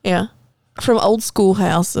 Yeah. From old school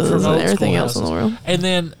houses and everything else in the world. And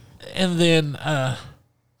then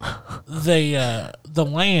the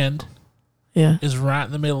land is right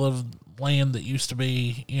in the middle of land that used to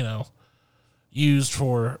be, used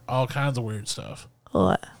for all kinds of weird stuff.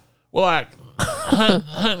 What? Well, like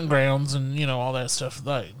hunting grounds and, all that stuff.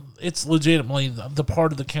 Like, it's legitimately the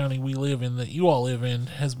part of the county we live in that you all live in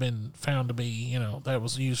has been found to be, that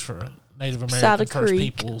was used for Native American First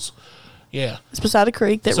Peoples. Yeah. It's beside a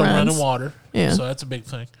creek that runs. Running water. Yeah. So that's a big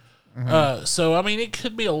thing. Mm-hmm. So, I mean, it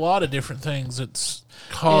could be a lot of different things that's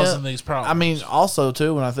causing these problems. I mean, also,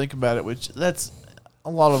 too, when I think about it, which that's a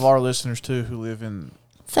lot of our listeners, too, who live in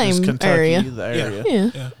same Kentucky, area. The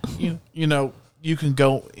area. Yeah. You can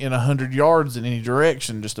go in 100 yards in any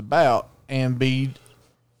direction just about and be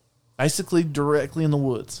basically directly in the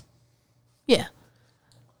woods. Yeah.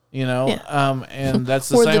 And that's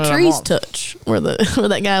the where same the trees touch. Where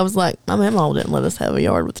that guy was like, my mama didn't let us have a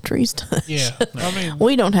yard with the trees touch. Yeah, I mean,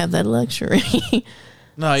 we don't have that luxury.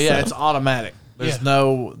 No, yeah, it's automatic. There's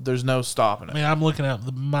no stopping it. I mean, I'm looking out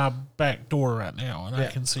my back door right now, and I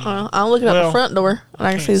can see. I'm looking out the front door, and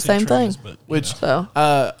I can see the same trees, thing.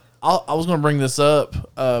 I was going to bring this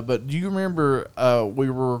up, but do you remember we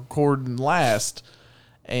were recording last?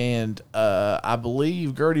 And I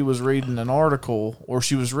believe Gertie was reading an article, or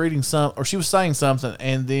she was saying something,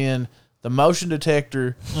 and then the motion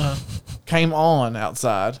detector came on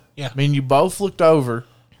outside. Yeah. I mean, you both looked over.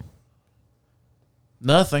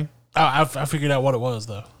 Nothing. I figured out what it was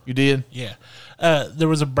though. You did? Yeah, there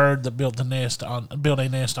was a bird that built a nest on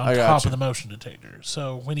top of the motion detector.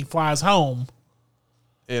 So when he flies home,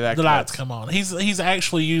 the lights come on. He's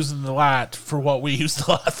actually using the light for what we use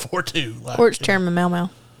the light for too. Like, or it's Chairman Meow Meow.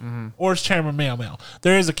 Mm-hmm. Or it's Chairman Meow Meow.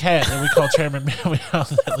 There is a cat that we call Chairman Meow Meow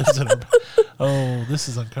that lives in our. Oh, this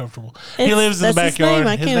is uncomfortable. He lives in the backyard.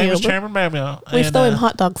 His name is Chairman Meow Meow. We throw him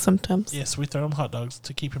hot dogs sometimes. Yes, we throw him hot dogs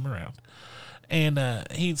to keep him around. And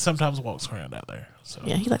he sometimes walks around out there. So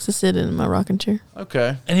yeah, he likes to sit in my rocking chair.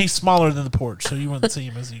 Okay. And he's smaller than the porch, so you wouldn't see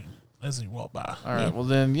him as he walk by. All right. Well,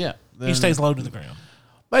 then, yeah. He stays low to the ground.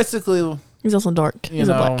 Basically, he's also dark. He's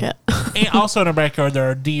a black cat. And also in our backyard, there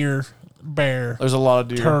are deer, bear. There's a lot of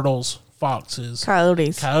deer. Turtles, foxes,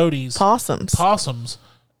 coyotes, possums,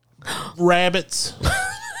 rabbits.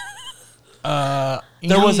 There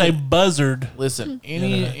was a buzzard. Listen,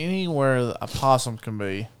 anywhere a possum can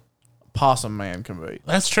be, possum man can be.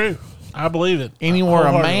 That's true. I believe it. Anywhere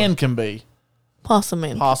a man can be, possum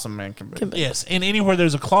man can be. Yes, and anywhere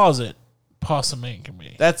there's a closet, possum man can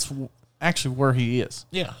be. That's actually where he is.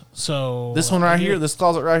 Yeah. So this one right here, this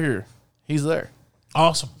closet right here, he's there.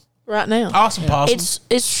 Awesome. Right now. Awesome possum.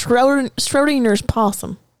 It's Schrodinger's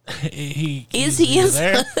possum. Is he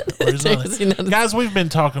there? Guys, we've been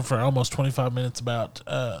talking for almost 25 minutes about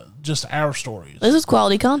just our stories. This is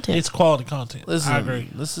quality content. It's quality content. Listen, I agree.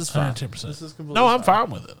 This is fine. 110%. This is completely no, I'm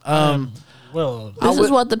fine with it. This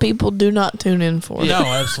is what the people do not tune in for. No,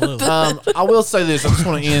 absolutely. I will say this. I just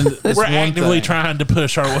want to end this. We're actively trying to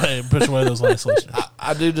push away those last listeners.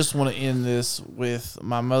 I do just want to end this with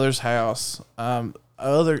my mother's house. When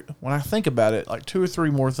I think about it, like 2 or 3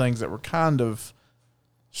 more things that were kind of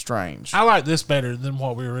strange. I like this better than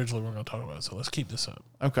what we originally were going to talk about, so let's keep this up.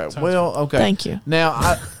 Okay. Sounds okay. Thank you.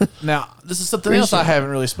 Now, this is something else I haven't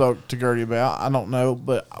really spoke to Gertie about. I don't know,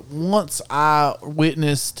 but once I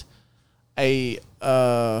witnessed a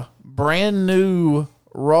brand new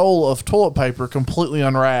roll of toilet paper completely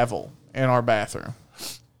unravel in our bathroom.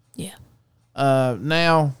 Yeah.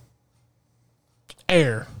 Now,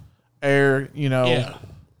 air, Yeah.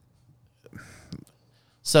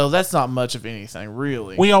 So that's not much of anything,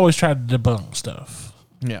 really. We always try to debunk stuff.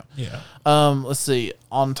 Yeah. Yeah. Let's see.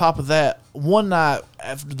 On top of that, one night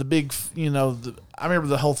after the big, I remember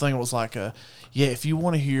the whole thing was like if you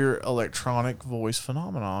want to hear electronic voice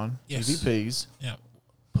phenomenon, yes. EVPs, yeah,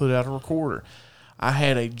 put out a recorder. I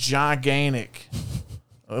had a gigantic,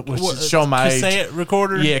 show my cassette age.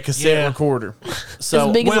 recorder. Yeah, cassette recorder.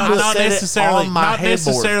 So not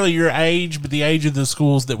necessarily your age, but the age of the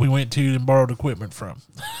schools that we went to and borrowed equipment from.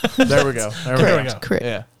 There we go. Correct.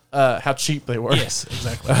 Yeah. How cheap they were. Yes,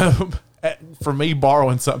 exactly. For me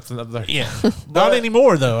borrowing something up there. Yeah. Not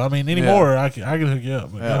anymore though. I mean, anymore I can hook you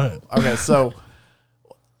up. But go ahead. Okay, so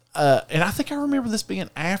and I think I remember this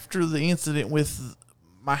being after the incident with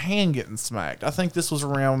my hand getting smacked. I think this was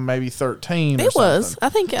around maybe 13 or It was. something. I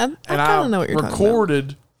think I kind of know what you're talking about. I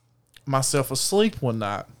recorded myself asleep one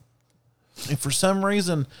night. And for some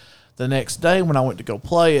reason, the next day when I went to go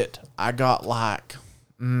play it, I got like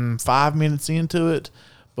 5 minutes into it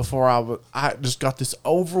before I just got this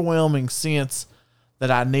overwhelming sense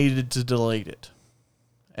that I needed to delete it.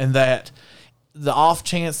 And that the off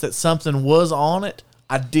chance that something was on it,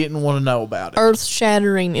 I didn't want to know about it.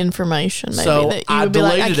 Earth-shattering information, maybe. So that you would be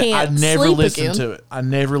like, I can't I never sleep listened again. to it. I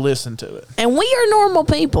never listened to it. And we are normal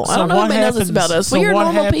people. I don't know if anybody knows this about us. We are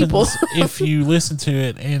normal people. If you listen to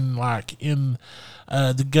it in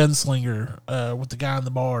the Gunslinger with the guy in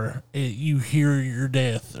the bar, you hear your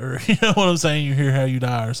death, or you know what I'm saying? You hear how you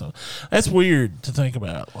die or something. That's weird to think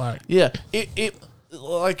about. Like, yeah,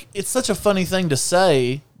 it's such a funny thing to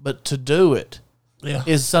say, but to do it. Yeah.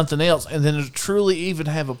 Is something else. And then to truly even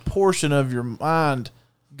have a portion of your mind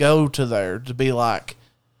go to there to be like,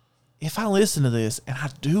 if I listen to this and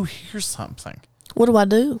I do hear something, what do I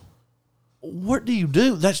do? What do you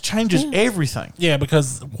do? That changes everything. Yeah,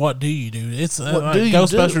 because what do you do? It's what do you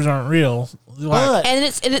Ghostbusters do? Aren't real. Like, and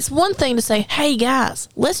it's one thing to say, hey guys,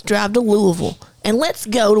 let's drive to Louisville and let's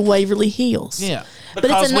go to Waverly Hills. Yeah. But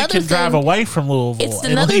it's because we another can thing, drive away from Louisville it's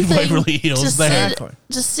and another leave thing Waverly Hills there.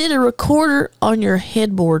 to sit a recorder on your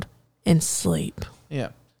headboard and sleep.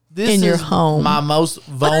 Yeah. In your home. My most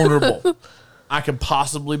vulnerable I could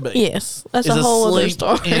possibly be. Yes. That's a whole other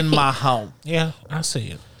story. In my home. Yeah, I see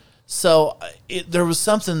it. So there was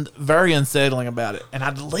something very unsettling about it, and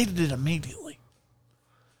I deleted it immediately.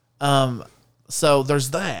 So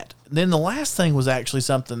there's that. Then the last thing was actually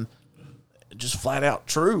something just flat out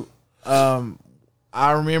true.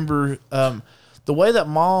 I remember the way that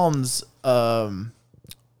Mom's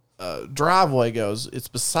driveway goes. It's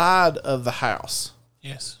beside of the house.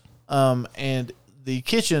 Yes. And the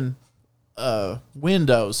kitchen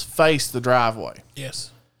windows face the driveway.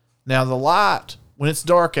 Yes. Now the light, when it's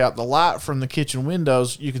dark out, the light from the kitchen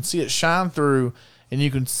windows, you can see it shine through, and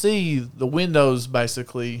you can see the windows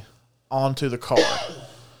basically onto the car.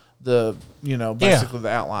 Basically the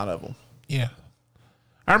outline of them. Yeah.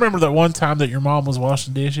 I remember that one time that your mom was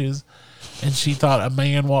washing dishes, and she thought a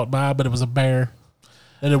man walked by, but it was a bear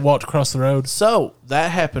that had walked across the road. So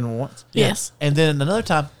that happened once. Yes. And then another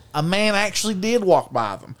time, a man actually did walk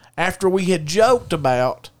by them after we had joked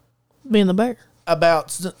about being the bear.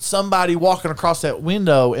 About somebody walking across that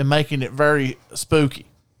window and making it very spooky.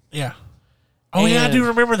 Yeah. Oh, yeah, I do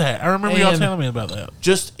remember that. I remember y'all telling me about that.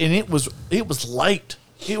 And it was late.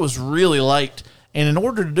 It was really late. And in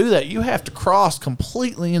order to do that, you have to cross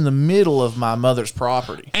completely in the middle of my mother's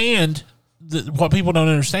property. And what people don't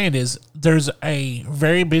understand is there's a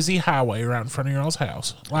very busy highway right in front of your all's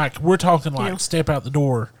house. Like, we're talking step out the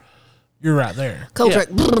door, you're right there. Coal truck.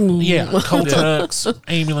 Yeah, coal trucks,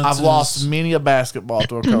 ambulances. I've lost many a basketball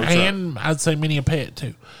to a coal truck. And I'd say many a pet,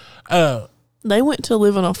 too. They went to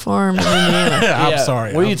live on a farm in Indiana. I'm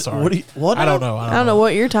sorry. I'm sorry. I don't know. I don't know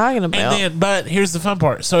what you're talking about. But here's the fun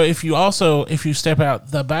part. So if you step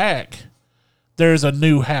out the back, there's a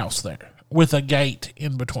new house there with a gate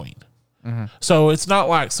in between. Mm-hmm. So it's not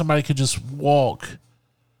like somebody could just walk.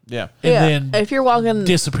 Yeah. And then if you're walking,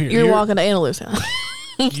 disappear. You're walking to Annaloo's house.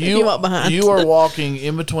 You walk behind. You are walking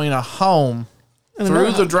in between a home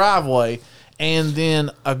through the driveway and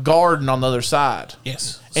then a garden on the other side.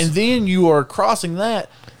 Yes. And then you are crossing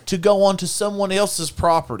that to go onto someone else's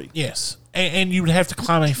property. Yes. And you would have to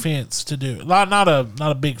climb a fence to do it. Not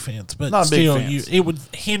a big fence, but not still, fence. It would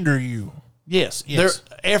hinder you. Yes. Their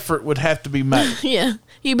effort would have to be made. Yeah.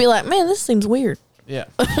 You'd be like, man, this seems weird. Yeah.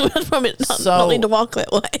 Probably don't need to walk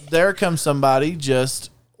that way. There comes somebody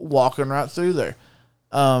just walking right through there.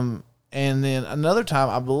 And then another time,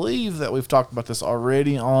 I believe that we've talked about this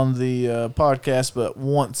already on the podcast, but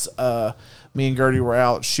once me and Gertie were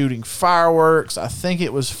out shooting fireworks, I think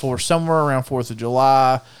it was for somewhere around 4th of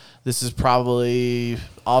July. This has probably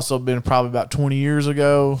also been about 20 years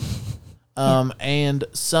ago. And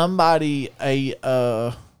somebody,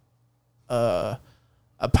 a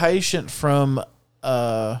patient from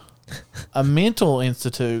a mental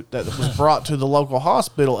institute that was brought to the local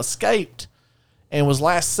hospital escaped and was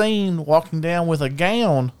last seen walking down with a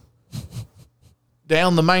gown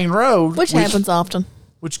down the main road. Which happens often.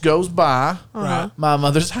 Which goes by my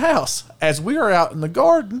mother's house as we are out in the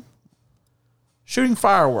garden shooting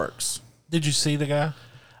fireworks. Did you see the guy?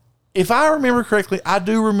 If I remember correctly, I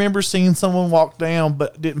do remember seeing someone walk down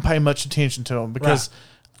but didn't pay much attention to him because,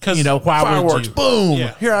 fireworks, boom,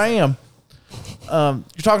 here I am. You're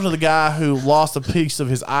talking to the guy who lost a piece of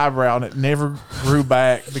his eyebrow and it never grew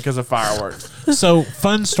back because of fireworks. So,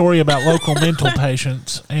 fun story about local mental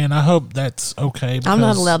patients, and I hope that's okay. I'm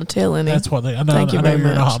not allowed to tell any. That's what they. I know, Thank you I know very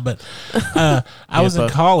you're much. not, but I was in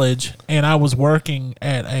college and I was working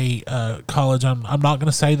at a college. I'm not going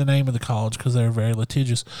to say the name of the college because they're very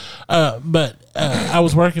litigious. But I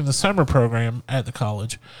was working the summer program at the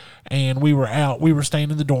college. And we were out. We were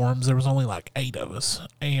staying in the dorms. There was only like 8 of us.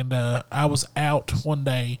 And I was out one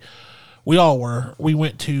day. We all were. We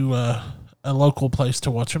went to a local place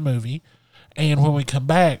to watch a movie. And when we come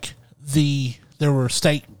back, there were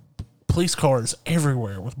state police cars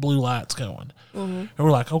everywhere with blue lights going. Mm-hmm. And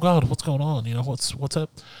we're like, oh, God, what's going on? You know, what's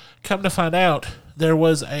up? Come to find out, there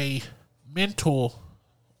was a mental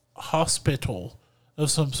hospital of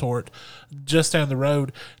some sort just down the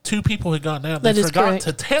road. 2 people had gotten out. They forgot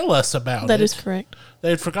to tell us about it. That is correct. They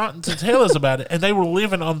had forgotten to tell us about it, and they were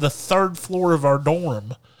living on the 3rd floor of our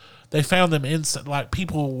dorm. They found them inside, like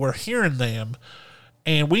people were hearing them,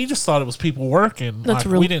 and we just thought it was people working. That's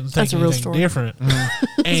like we didn't think anything different.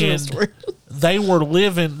 Mm-hmm. And they were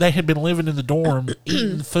living. They had been living in the dorm,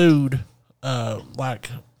 eating food, like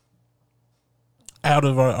out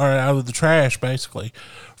of the trash, basically,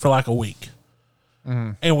 for like a week.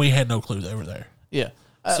 Mm-hmm. And we had no clue they were there. Yeah.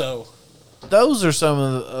 So those are some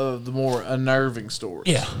of the more unnerving stories.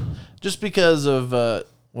 Yeah. Just because of,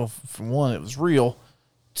 for one, it was real.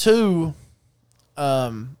 2,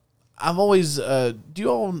 I've always, do you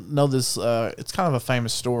all know this? It's kind of a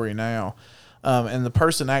famous story now. And the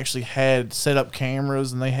person actually had set up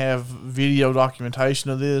cameras and they have video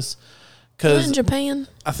documentation of this. Is it in Japan?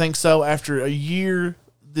 I think so. After a year,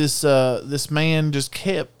 this man just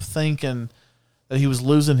kept thinking that he was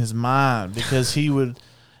losing his mind because he would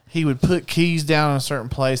put keys down in a certain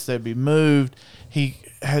place, they'd be moved. He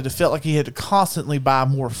felt like he had to constantly buy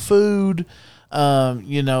more food.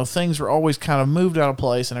 Things were always kind of moved out of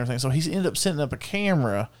place and everything. So he ended up setting up a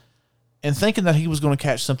camera and thinking that he was going to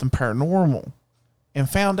catch something paranormal. and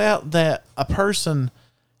found out that a person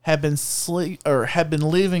had been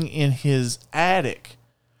living in his attic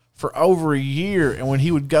for over a year, and when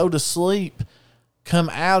he would go to sleep, come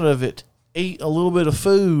out of it, eat a little bit of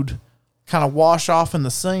food, kind of wash off in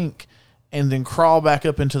the sink, and then crawl back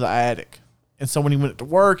up into the attic. And so when he went to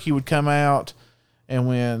work, he would come out, and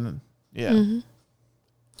when and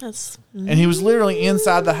he was literally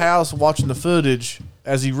inside the house watching the footage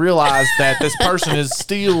as he realized that this person is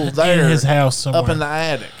still there in his house somewhere. up in the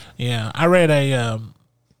attic. Yeah, I read a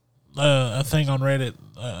thing on Reddit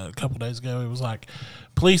a couple days ago. It was like,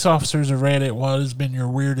 police officers have read it. What has been your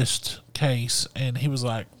weirdest case? And he was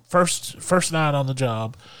like, first night on the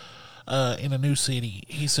job in a new city.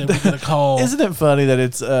 He said, we get a call. Isn't it funny that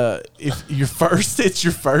it's if you're first, it's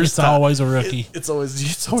your first. It's time. Always a rookie. It's always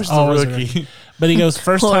the rookie. But he goes,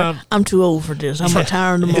 first time. I'm too old for this. I'm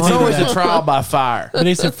retiring tomorrow. It's always a trial by fire. But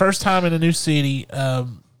he said, first time in a new city, a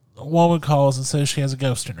woman calls and says she has a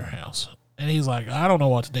ghost in her house. And he's like, I don't know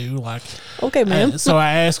what to do. Like, okay, man. So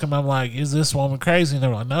I asked him, I'm like, is this woman crazy? And they're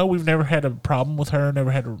like, no, we've never had a problem with her. Never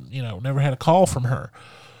had a call from her.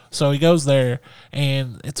 So he goes there,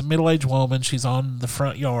 and it's a middle-aged woman. She's on the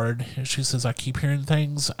front yard. And she says, I keep hearing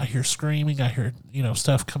things. I hear screaming. I hear,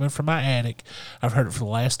 stuff coming from my attic. I've heard it for the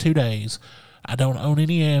last 2 days. I don't own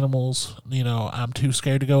any animals. I'm too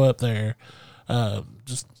scared to go up there.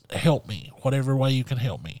 Just help me, whatever way you can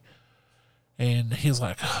help me. And he's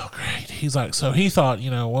like, oh, great. He's like, so he thought,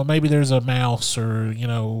 well, maybe there's a mouse or,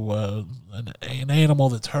 an animal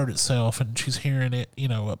that's hurt itself, and she's hearing it,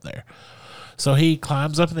 up there. So he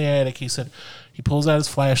climbs up in the attic. He said he pulls out his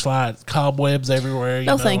flashlight, cobwebs everywhere.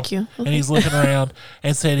 No, thank you. And he's looking around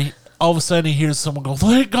and said all of a sudden he hears someone go,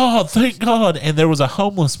 thank God, thank God. And there was a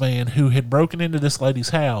homeless man who had broken into this lady's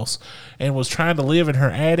house and was trying to live in her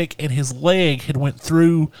attic, and his leg had went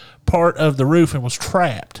through part of the roof and was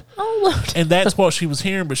trapped. Oh, Lord. And that's what she was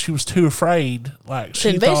hearing, but she was too afraid. Like,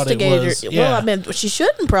 she thought it was. Yeah. Well, I mean, she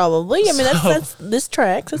shouldn't probably. I mean, that's this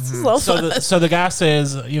tracks. So the guy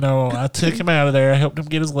says, I took him out of there. I helped him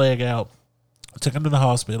get his leg out. I took him to the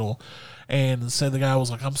hospital. And said the guy was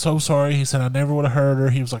like, I'm so sorry. He said, I never would have hurt her.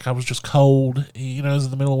 He was like, I was just cold. It was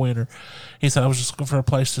in the middle of winter. He said, I was just looking for a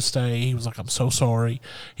place to stay. He was like, I'm so sorry.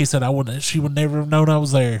 He said, she would never have known I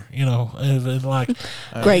was there, and like,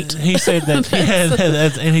 great. He said that,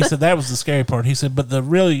 and he said, that was the scary part. He said, but the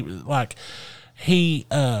really, like,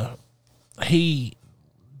 the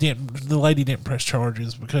lady didn't press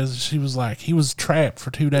charges because she was like, he was trapped for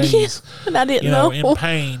 2 days. Yes, and I didn't know. In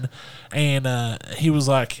pain. And he was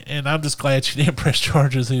like, and I'm just glad she didn't press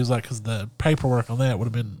charges. He was like, because the paperwork on that would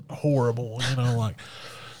have been horrible, like.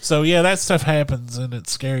 So, yeah, that stuff happens, and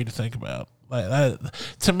it's scary to think about. Like that,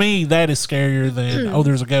 to me, that is scarier than,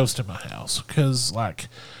 there's a ghost in my house. Because, like,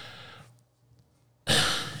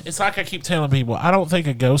 it's like I keep telling people, I don't think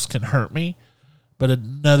a ghost can hurt me, but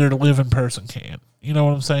another living person can. You know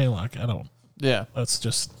what I'm saying? Like, I don't. Yeah. That's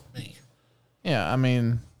just me. Yeah, I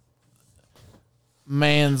mean,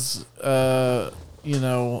 man's,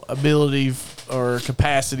 ability or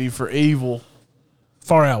capacity for evil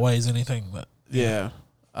far outweighs anything that. Yeah.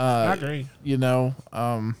 I agree.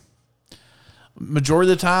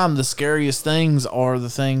 Majority of the time, the scariest things are the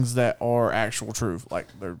things that are actual truth. Like,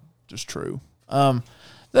 they're just true. That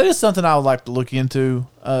is something I would like to look into,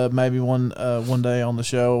 maybe one day on the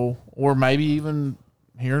show, or maybe even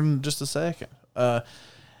here in just a second.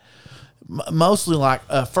 Mostly like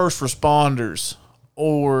first responders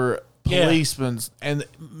or policemen, and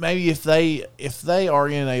maybe if they are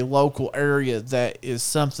in a local area that is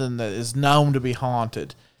something that is known to be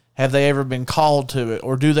haunted, have they ever been called to it,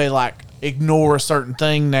 or do they like ignore a certain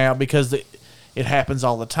thing now because it happens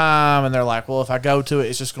all the time, and they're like, well, if I go to it,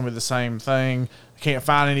 it's just going to be the same thing. I can't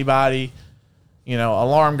find anybody.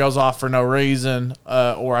 Alarm goes off for no reason,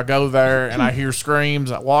 or I go there and I hear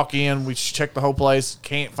screams. I walk in, we check the whole place,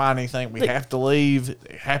 can't find anything. We have to leave.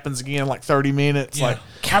 It happens again in like 30 minutes. Yeah. Like,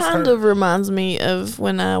 kind of reminds me of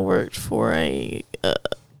when I worked for a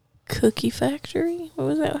cookie factory. What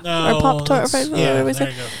was that? No, or Pop-Tart factory. Yeah, there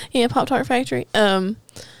you go. Yeah, Pop-Tart factory. And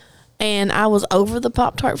I was over the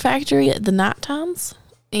Pop-Tart factory at the night times.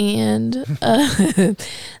 And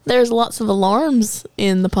there's lots of alarms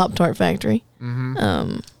in the Pop-Tart factory,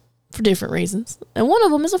 for different reasons. And one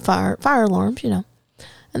of them is a fire alarms, And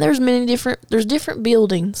there's different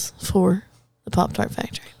buildings for the Pop-Tart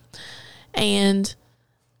factory. And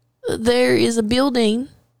there is a building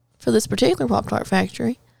for this particular Pop-Tart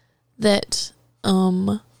factory that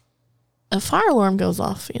a fire alarm goes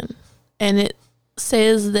off in. And it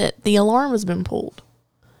says that the alarm has been pulled.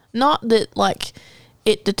 Not that, like,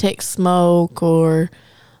 it detects smoke or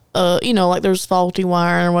like there's faulty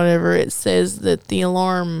wire or whatever, it says that the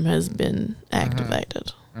alarm has been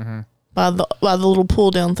activated by the little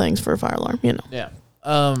pull down things for a fire alarm. Yeah.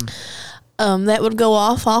 That would go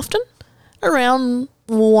off often around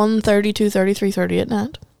 1:30, 2:30, 3:30 at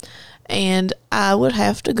night, and I would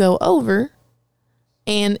have to go over.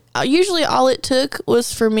 And usually all it took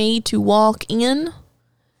was for me to walk in,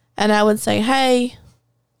 and I would say, "Hey,"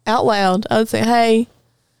 out loud. I would say, "Hey,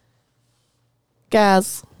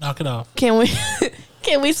 guys, knock it off. Can we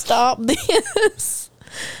stop this?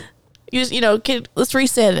 Let's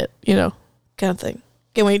reset it, kind of thing.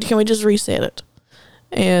 Can we just reset it?"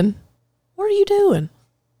 And what are you doing?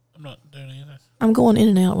 I'm not doing anything. I'm going in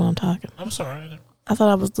and out when I'm talking. I'm sorry. I thought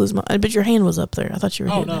I was losing but your hand was up there. I thought you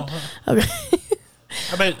were hitting no. it. Okay.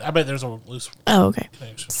 I bet there's a loose okay.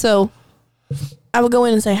 connection. So I would go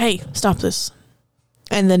in and say, "Hey, stop this."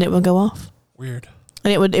 And then it would go off. Weird.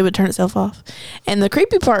 And it would turn itself off. And the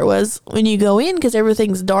creepy part was when you go in, because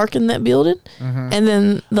everything's dark in that building, and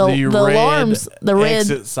then the alarms, the red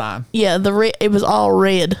exit sign. Yeah, it was all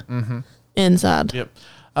red inside. Yep.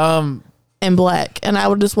 And black. And I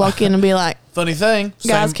would just walk in and be like, funny thing,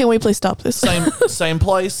 guys, can we please stop this? Same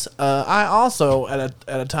place. I also at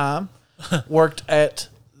a time worked at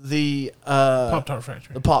the Pop-Tart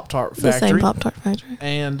factory. The Pop-Tart factory. The same Pop-Tart factory.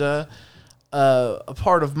 And a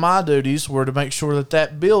part of my duties were to make sure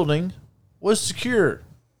that building was secure.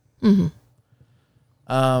 Mm-hmm.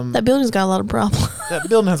 That building's got a lot of problems. That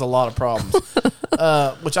building has a lot of problems,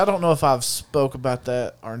 which I don't know if I've spoke about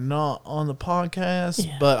that or not on the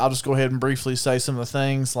podcast, but I'll just go ahead and briefly say some of the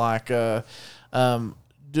things like doing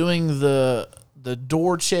the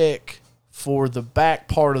door check for the back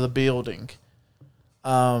part of the building.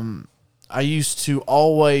 I used to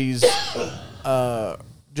always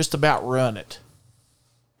just about run it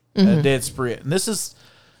at a dead sprint. And this is,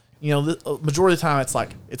 the majority of the time it's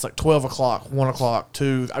like 12 o'clock, 1 o'clock,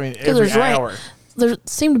 2. I mean, every hour. There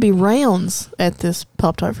seem to be rounds at this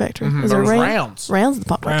Pop-Tart factory. Is there rounds. Rounds at the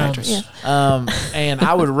Pop-Tart factory, yeah. And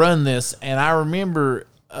I would run this, and I remember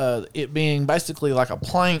it being basically like a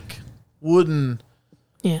plank wooden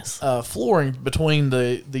flooring between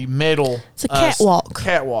the metal. It's a catwalk.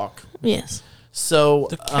 Catwalk. Yes. So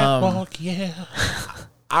the catwalk,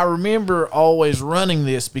 I remember always running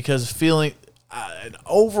this because feeling an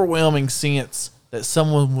overwhelming sense that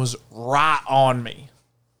someone was right on me.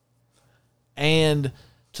 And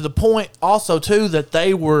to the point also too that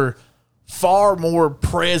they were far more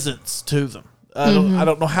presence to them. I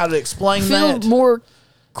don't know how to explain that. Feel more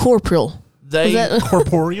corporeal.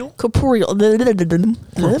 Corporeal? Corporeal.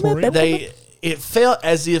 It felt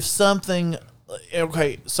as if something.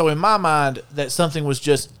 Okay, so in my mind, that something was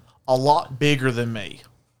just a lot bigger than me.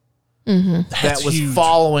 That was huge.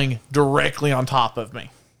 Following directly on top of me.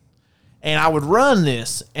 And I would run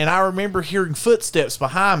this, and I remember hearing footsteps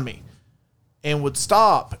behind me and would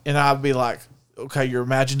stop, and I'd be like, okay, your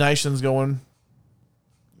imagination's going.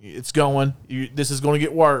 It's going. This is going to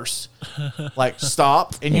get worse. Like,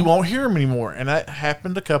 stop, and you won't hear them anymore. And that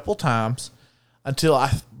happened a couple times until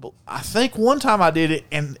I think one time I did it,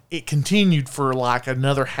 and it continued for like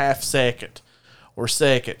another half second or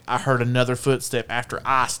second. I heard another footstep after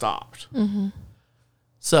I stopped.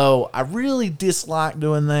 So I really dislike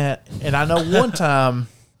doing that. And I know one time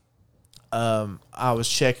I was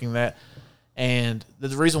checking that, and the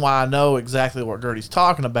reason why I know exactly what Gertie's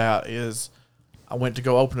talking about is I went to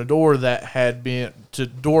go open a door that had been to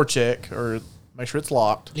door check or make sure it's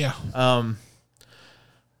locked. Yeah. I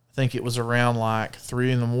think it was around like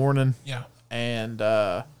 3 a.m. Yeah. And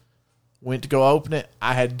went to go open it.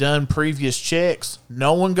 I had done previous checks.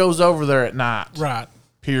 No one goes over there at night. Right.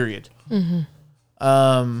 Period. Went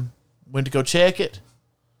to go check it.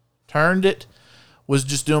 Turned it. Was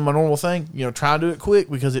just doing my normal thing. Trying to do it quick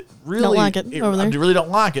because it really don't like it over there. I really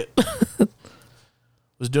don't like it.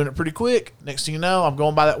 Was doing it pretty quick. Next thing you know, I'm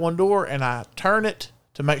going by that one door and I turn it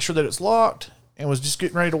to make sure that it's locked and was just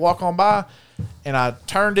getting ready to walk on by. And I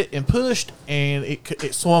turned it and pushed and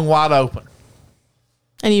it swung wide open.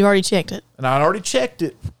 And you already checked it. And I'd already checked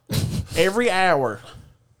it every hour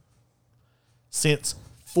since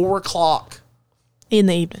 4 o'clock in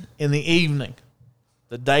the evening,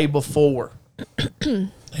 the day before.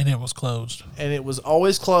 And it was closed. And it was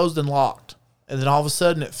always closed and locked. And then all of a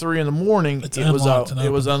sudden at 3 a.m,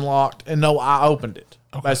 it was unlocked. And no, I opened it,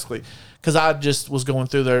 basically. Because I just was going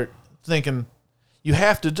through there thinking, you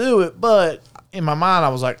have to do it. But in my mind, I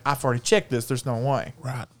was like, I've already checked this. There's no way.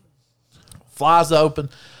 Right. Flies open.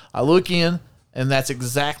 I look in, and that's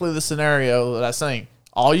exactly the scenario that I seen.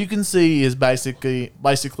 All you can see is basically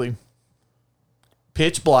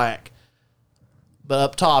pitch black. but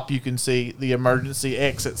up top you can see the emergency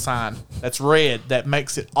exit sign. That's red. That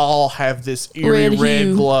makes it all have this eerie red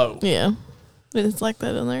hue. glow. Yeah. It's like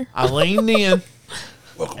that in there. I leaned in.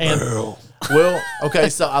 Okay,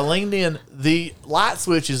 so I leaned in. The light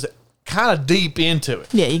switch is kind of deep into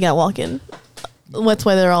it. Yeah, you got to walk in. That's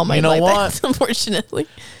why they're all made You know like what? that, unfortunately.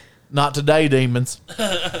 Not today, demons.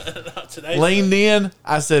 Not today. Leaned in.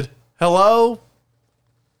 I said, hello.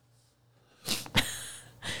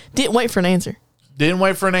 Didn't wait for an answer. Didn't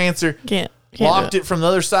wait for an answer. Can't Locked do it from the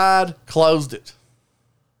other side. Closed it.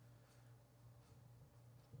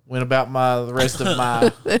 Went about the rest of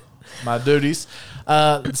my duties.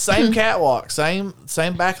 Same catwalk, same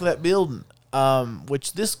back of that building.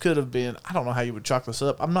 Which this could have been. I don't know how you would chalk this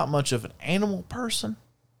up. I'm not much of an animal person.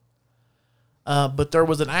 But there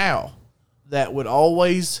was an owl that would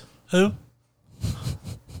always Who?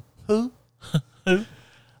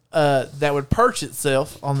 that would perch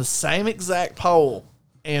itself on the same exact pole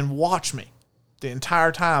and watch me the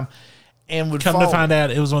entire time, and would Come follow to find me.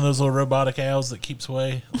 out, it was one of those little robotic owls that keeps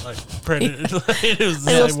away like predator. It was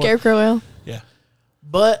the A little same one. scarecrow owl. Yeah,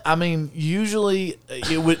 But I mean, usually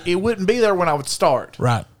it wouldn't be there when I would start.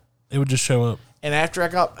 right. It would just show up. And after I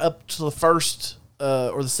got up to the first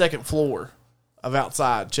or the second floor of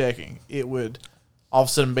outside checking, it would all of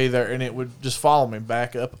a sudden be there, and it would just follow me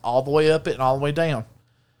back up, all the way up it and all the way down,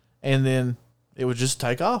 and then it would just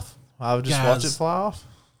take off. I would just watch it fly off.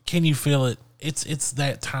 Can you feel it? It's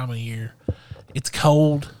that time of year. It's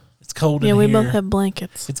cold. It's cold in Yeah, here. we both have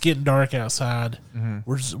blankets. It's getting dark outside. Mm-hmm.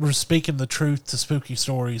 We're speaking the truth to spooky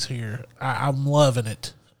stories here. I'm loving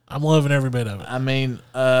it. I'm loving every bit of it. I mean,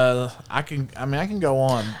 I can go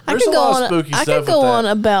on. I There's could a go lot on. of spooky I stuff could go with on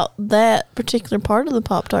that. about that particular part of the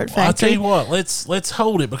Pop-Tart factory. I'll tell you what. Let's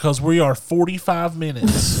hold it because we are 45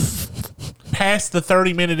 minutes past the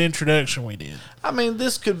 30-minute introduction we did. I mean,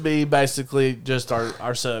 this could be basically just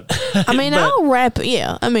our subject. I mean, but- I'll wrap it.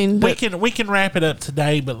 Yeah, I mean, We but can wrap it up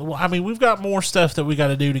today, but I mean we've got more stuff that we got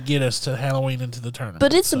to do to get us to Halloween into the tournament.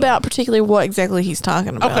 But it's so. about particularly what exactly he's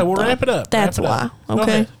talking about. Okay, we'll though. wrap it up. That's Wrap it why. up. Go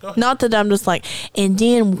Okay. ahead, go ahead. Not that I'm just like, and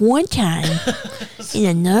then one time in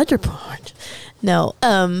another part. No.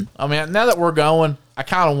 I mean, now that we're going, I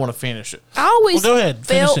kind of want to finish it. I always Well, go ahead.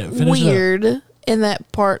 Finish felt it. Finish it up. weird in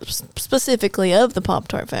that part specifically of the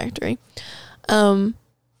Pop-Tart factory. And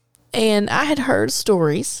I had heard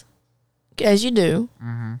stories, as you do,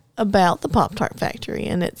 about the Pop-Tart factory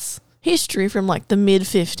and its history from like the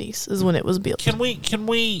mid-50s is when it was built. Can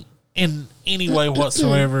we in any way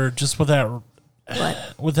whatsoever, just without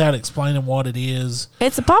explaining what it is,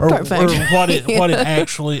 It's a or, Pop-Tart or factory. what it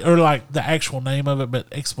actually, or like the actual name of it, but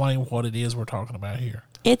explain what it is we're talking about here.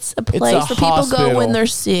 It's a place where people hospital. go when they're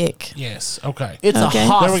sick. Yes. Okay. It's Okay. a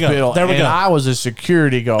hospital. There we go. And I was a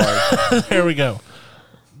security guard. There we go.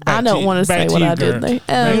 I don't want to say what I did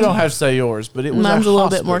there. You don't have to say yours, but it was Mine's a little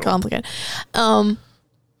bit hospital. more complicated. I'd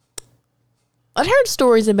heard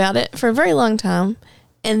stories about it for a very long time,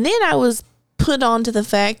 and then I was put on to the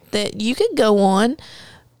fact that you could go on.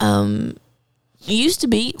 It used to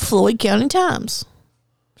be Floyd County Times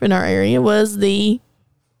in our area was the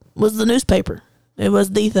newspaper. It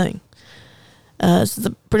was the thing. It's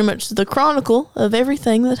pretty much the chronicle of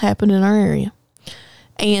everything that happened in our area,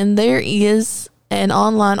 and there is an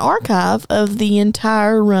online archive of the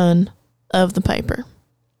entire run of the paper.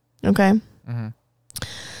 Okay.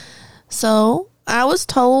 So I was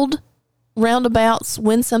told roundabouts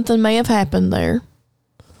when something may have happened there.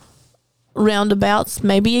 Roundabouts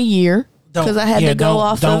maybe a year because I had to go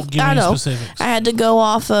off of. Give I any know specifics. I had to go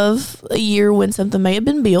off of a year when something may have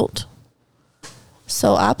been built.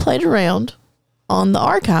 So I played around on the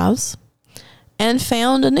archives and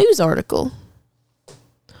found a news article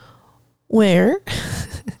where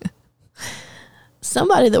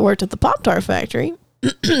somebody that worked at the Pop-Tart factory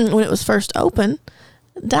when it was first open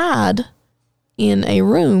died in a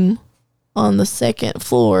room on the second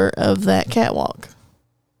floor of that catwalk.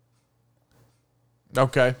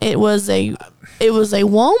 Okay. It was a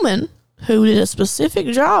woman who did a specific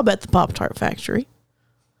job at the Pop-Tart factory,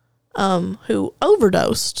 who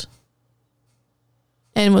overdosed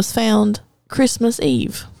and was found Christmas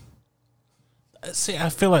Eve. See, I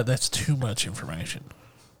feel like that's too much information.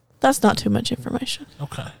 That's not too much information.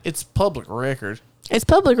 Okay. It's public record. It's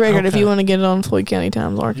public record if Okay. you want to get it on Floyd County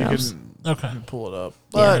Times You archives. can pull it up.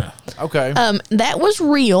 Yeah. But, okay. That was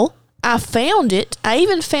real. I found it. I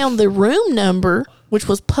even found the room number, which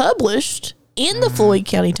was published in the Floyd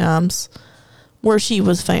County Times, where she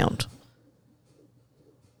was found.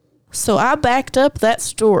 So I backed up that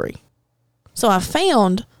story. So I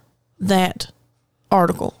found that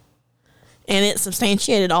article, and it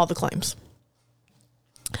substantiated all the claims.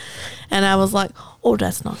 And I was like, oh,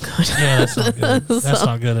 that's not good. Yeah, that's not good. That's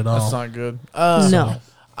not good at all. That's not good. No.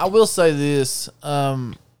 I will say this.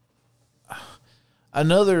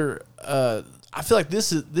 Another. I feel like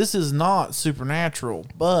this is not supernatural,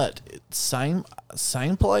 but it's same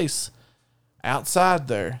place outside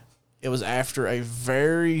there. It was after a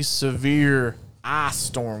very severe ice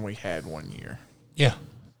storm we had one year. Yeah.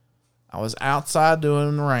 I was outside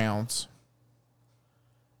doing the rounds,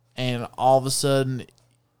 and all of a sudden,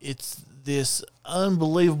 it's this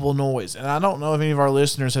unbelievable noise. And I don't know if any of our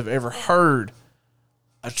listeners have ever heard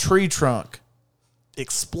a tree trunk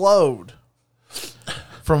explode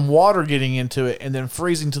from water getting into it and then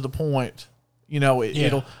freezing to the point,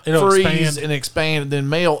 it'll freeze and expand and then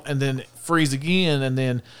melt and then freeze again, and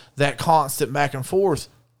then that constant back and forth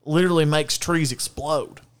literally makes trees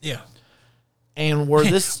explode. Yeah. And where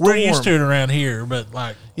this storm, we're used to it around here, but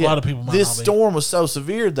like a lot of people might this not be. storm was so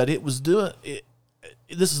severe that it was doing it.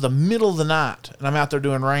 This is the middle of the night, and I'm out there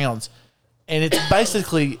doing rounds, and it's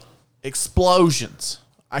basically explosions.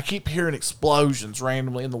 I keep hearing explosions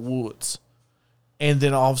randomly in the woods, and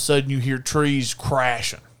then all of a sudden you hear trees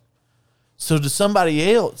crashing. So to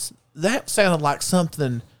somebody else, that sounded like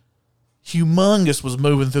something humongous was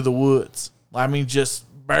moving through the woods. I mean, just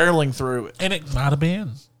barreling through it. And it might have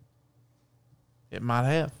been. It might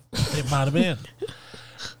have. It might have been.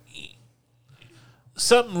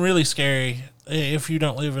 Something really scary, if you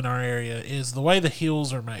don't live in our area, is the way the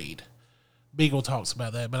hills are made. Beagle talks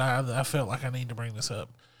about that, but I felt like I need to bring this up.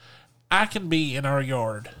 I can be in our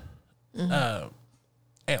yard at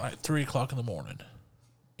like 3 o'clock in the morning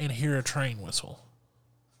and hear a train whistle.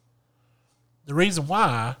 The reason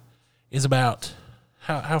why is about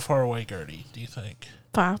how far away, Gertie, do you think?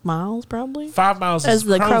 5 miles, probably. 5 miles As is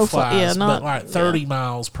the crow flies, flies, but like 30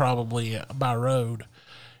 miles probably by road.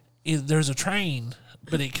 There's a train,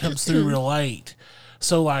 but it comes through real late.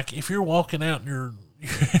 So like if you're walking out and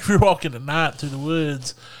if you're walking at night through the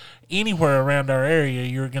woods, anywhere around our area,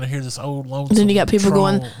 you're going to hear this old lonesome. Then you got people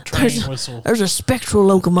going, train whistle. There's a spectral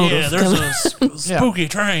locomotive. Yeah, there's a spooky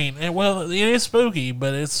train. And well, it is spooky,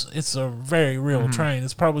 but it's a very real train.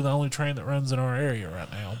 It's probably the only train that runs in our area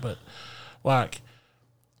right now. But like,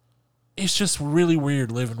 it's just really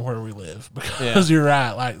weird living where we live because you're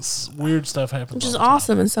right. Like weird stuff happens. Which is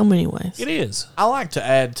awesome in so many ways. It is. I like to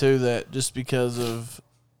add to that just because of,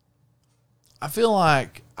 I feel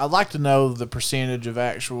like I'd like to know the percentage of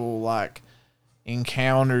actual like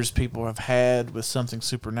encounters people have had with something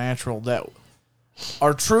supernatural that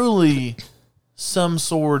are truly some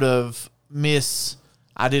sort of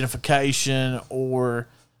misidentification or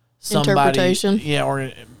somebody, interpretation. Yeah,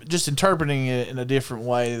 or just interpreting it in a different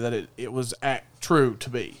way that it was true to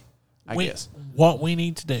be, I guess. What we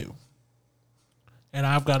need to do, and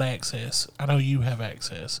I've got access. I know you have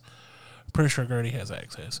access. I'm pretty sure Gertie has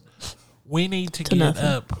access. We need to get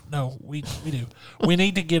up. No, we do. We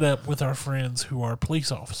need to get up with our friends who are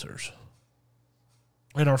police officers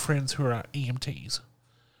and our friends who are EMTs.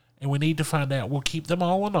 And we need to find out. We'll keep them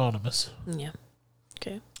all anonymous. Yeah.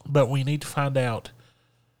 Okay. But we need to find out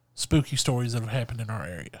spooky stories that have happened in our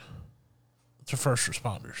area to first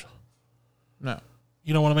responders. No.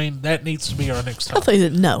 You know what I mean? That needs to be our next topic. I thought you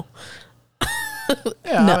said no.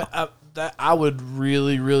 Yeah, no. I would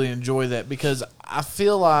really, really enjoy that because I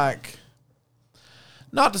feel like,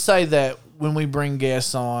 not to say that when we bring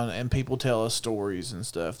guests on and people tell us stories and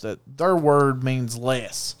stuff, that their word means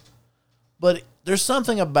less. But there's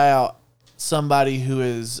something about somebody who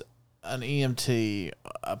is an EMT,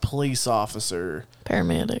 a police officer,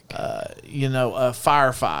 paramedic, a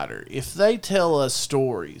firefighter. If they tell us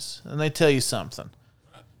stories and they tell you something,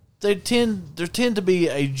 there tend to be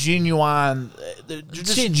a genuine. They're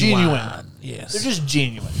just genuine. Yes, they're just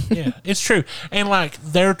genuine. Yeah, it's true, and like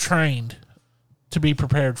they're trained to be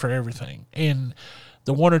prepared for everything. And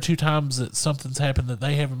the one or two times that something's happened that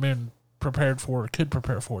they haven't been prepared for or could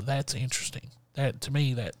prepare for, that's interesting. That to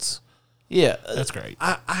me, that's great.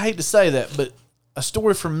 I hate to say that, but a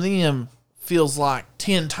story from them feels like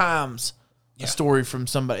 10 times a story from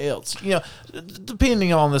somebody else.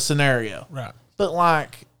 Depending on the scenario. Right. But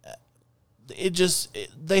like,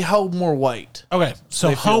 they hold more weight. Okay,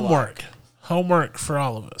 so homework for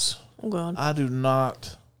all of us. Oh God, I do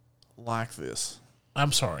not like this.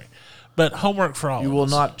 I'm sorry, but homework for all of us. You will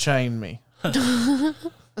not chain me.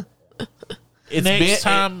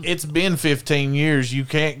 It's been 15 years. You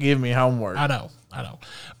can't give me homework. I know.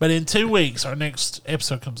 But in 2 weeks, our next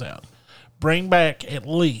episode comes out. Bring back at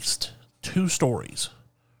least 2 stories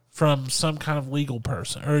from some kind of legal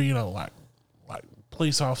person, or like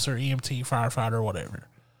police officer, EMT, firefighter, whatever.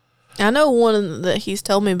 I know one that he's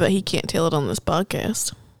told me, but he can't tell it on this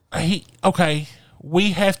podcast. Okay.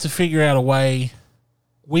 we have to figure out a way.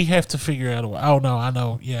 Oh no, I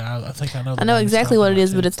know. Yeah, I think I know. I know exactly what it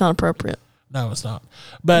is, but it's not appropriate. No, it's not.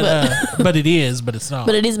 But but it is, but it's not.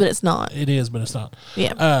 But it is, but it's not. It is, but it's not.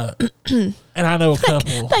 Yeah. And I know a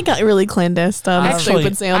couple. That got really clandestine and Actually,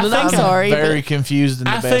 stupid sounding. I'm I'm sorry. Very confused in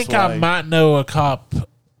the best way. I think I might know a cop,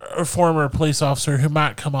 a former police officer who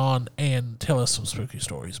might come on and tell us some spooky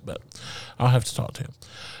stories, but I'll have to talk to him.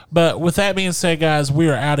 But with that being said, guys, we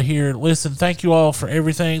are out of here. Listen, thank you all for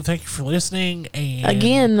everything. Thank you for listening. And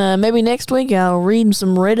again, maybe next week I'll read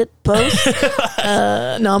some Reddit posts.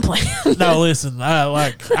 No, I'm playing. No, listen.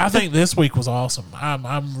 I think this week was awesome.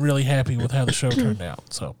 I'm really happy with how the show turned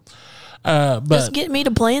out. So, but just get me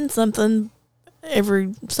to plan something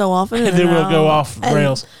every so often, and then we'll go off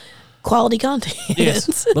rails. Quality content.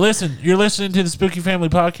 Yes. But listen, you're listening to the Spooky Family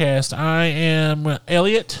Podcast. I am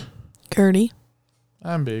Elliot. Gertie.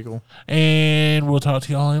 I'm Beagle. And we'll talk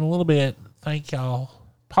to y'all in a little bit. Thank y'all.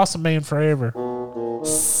 Possum Man forever.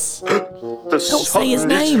 The sun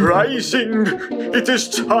is rising. It is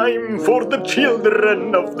time for the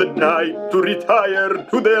children of the night to retire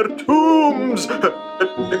to their tombs.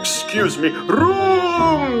 Excuse me,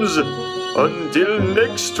 rooms. Until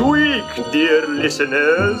next week, dear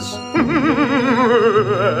listeners.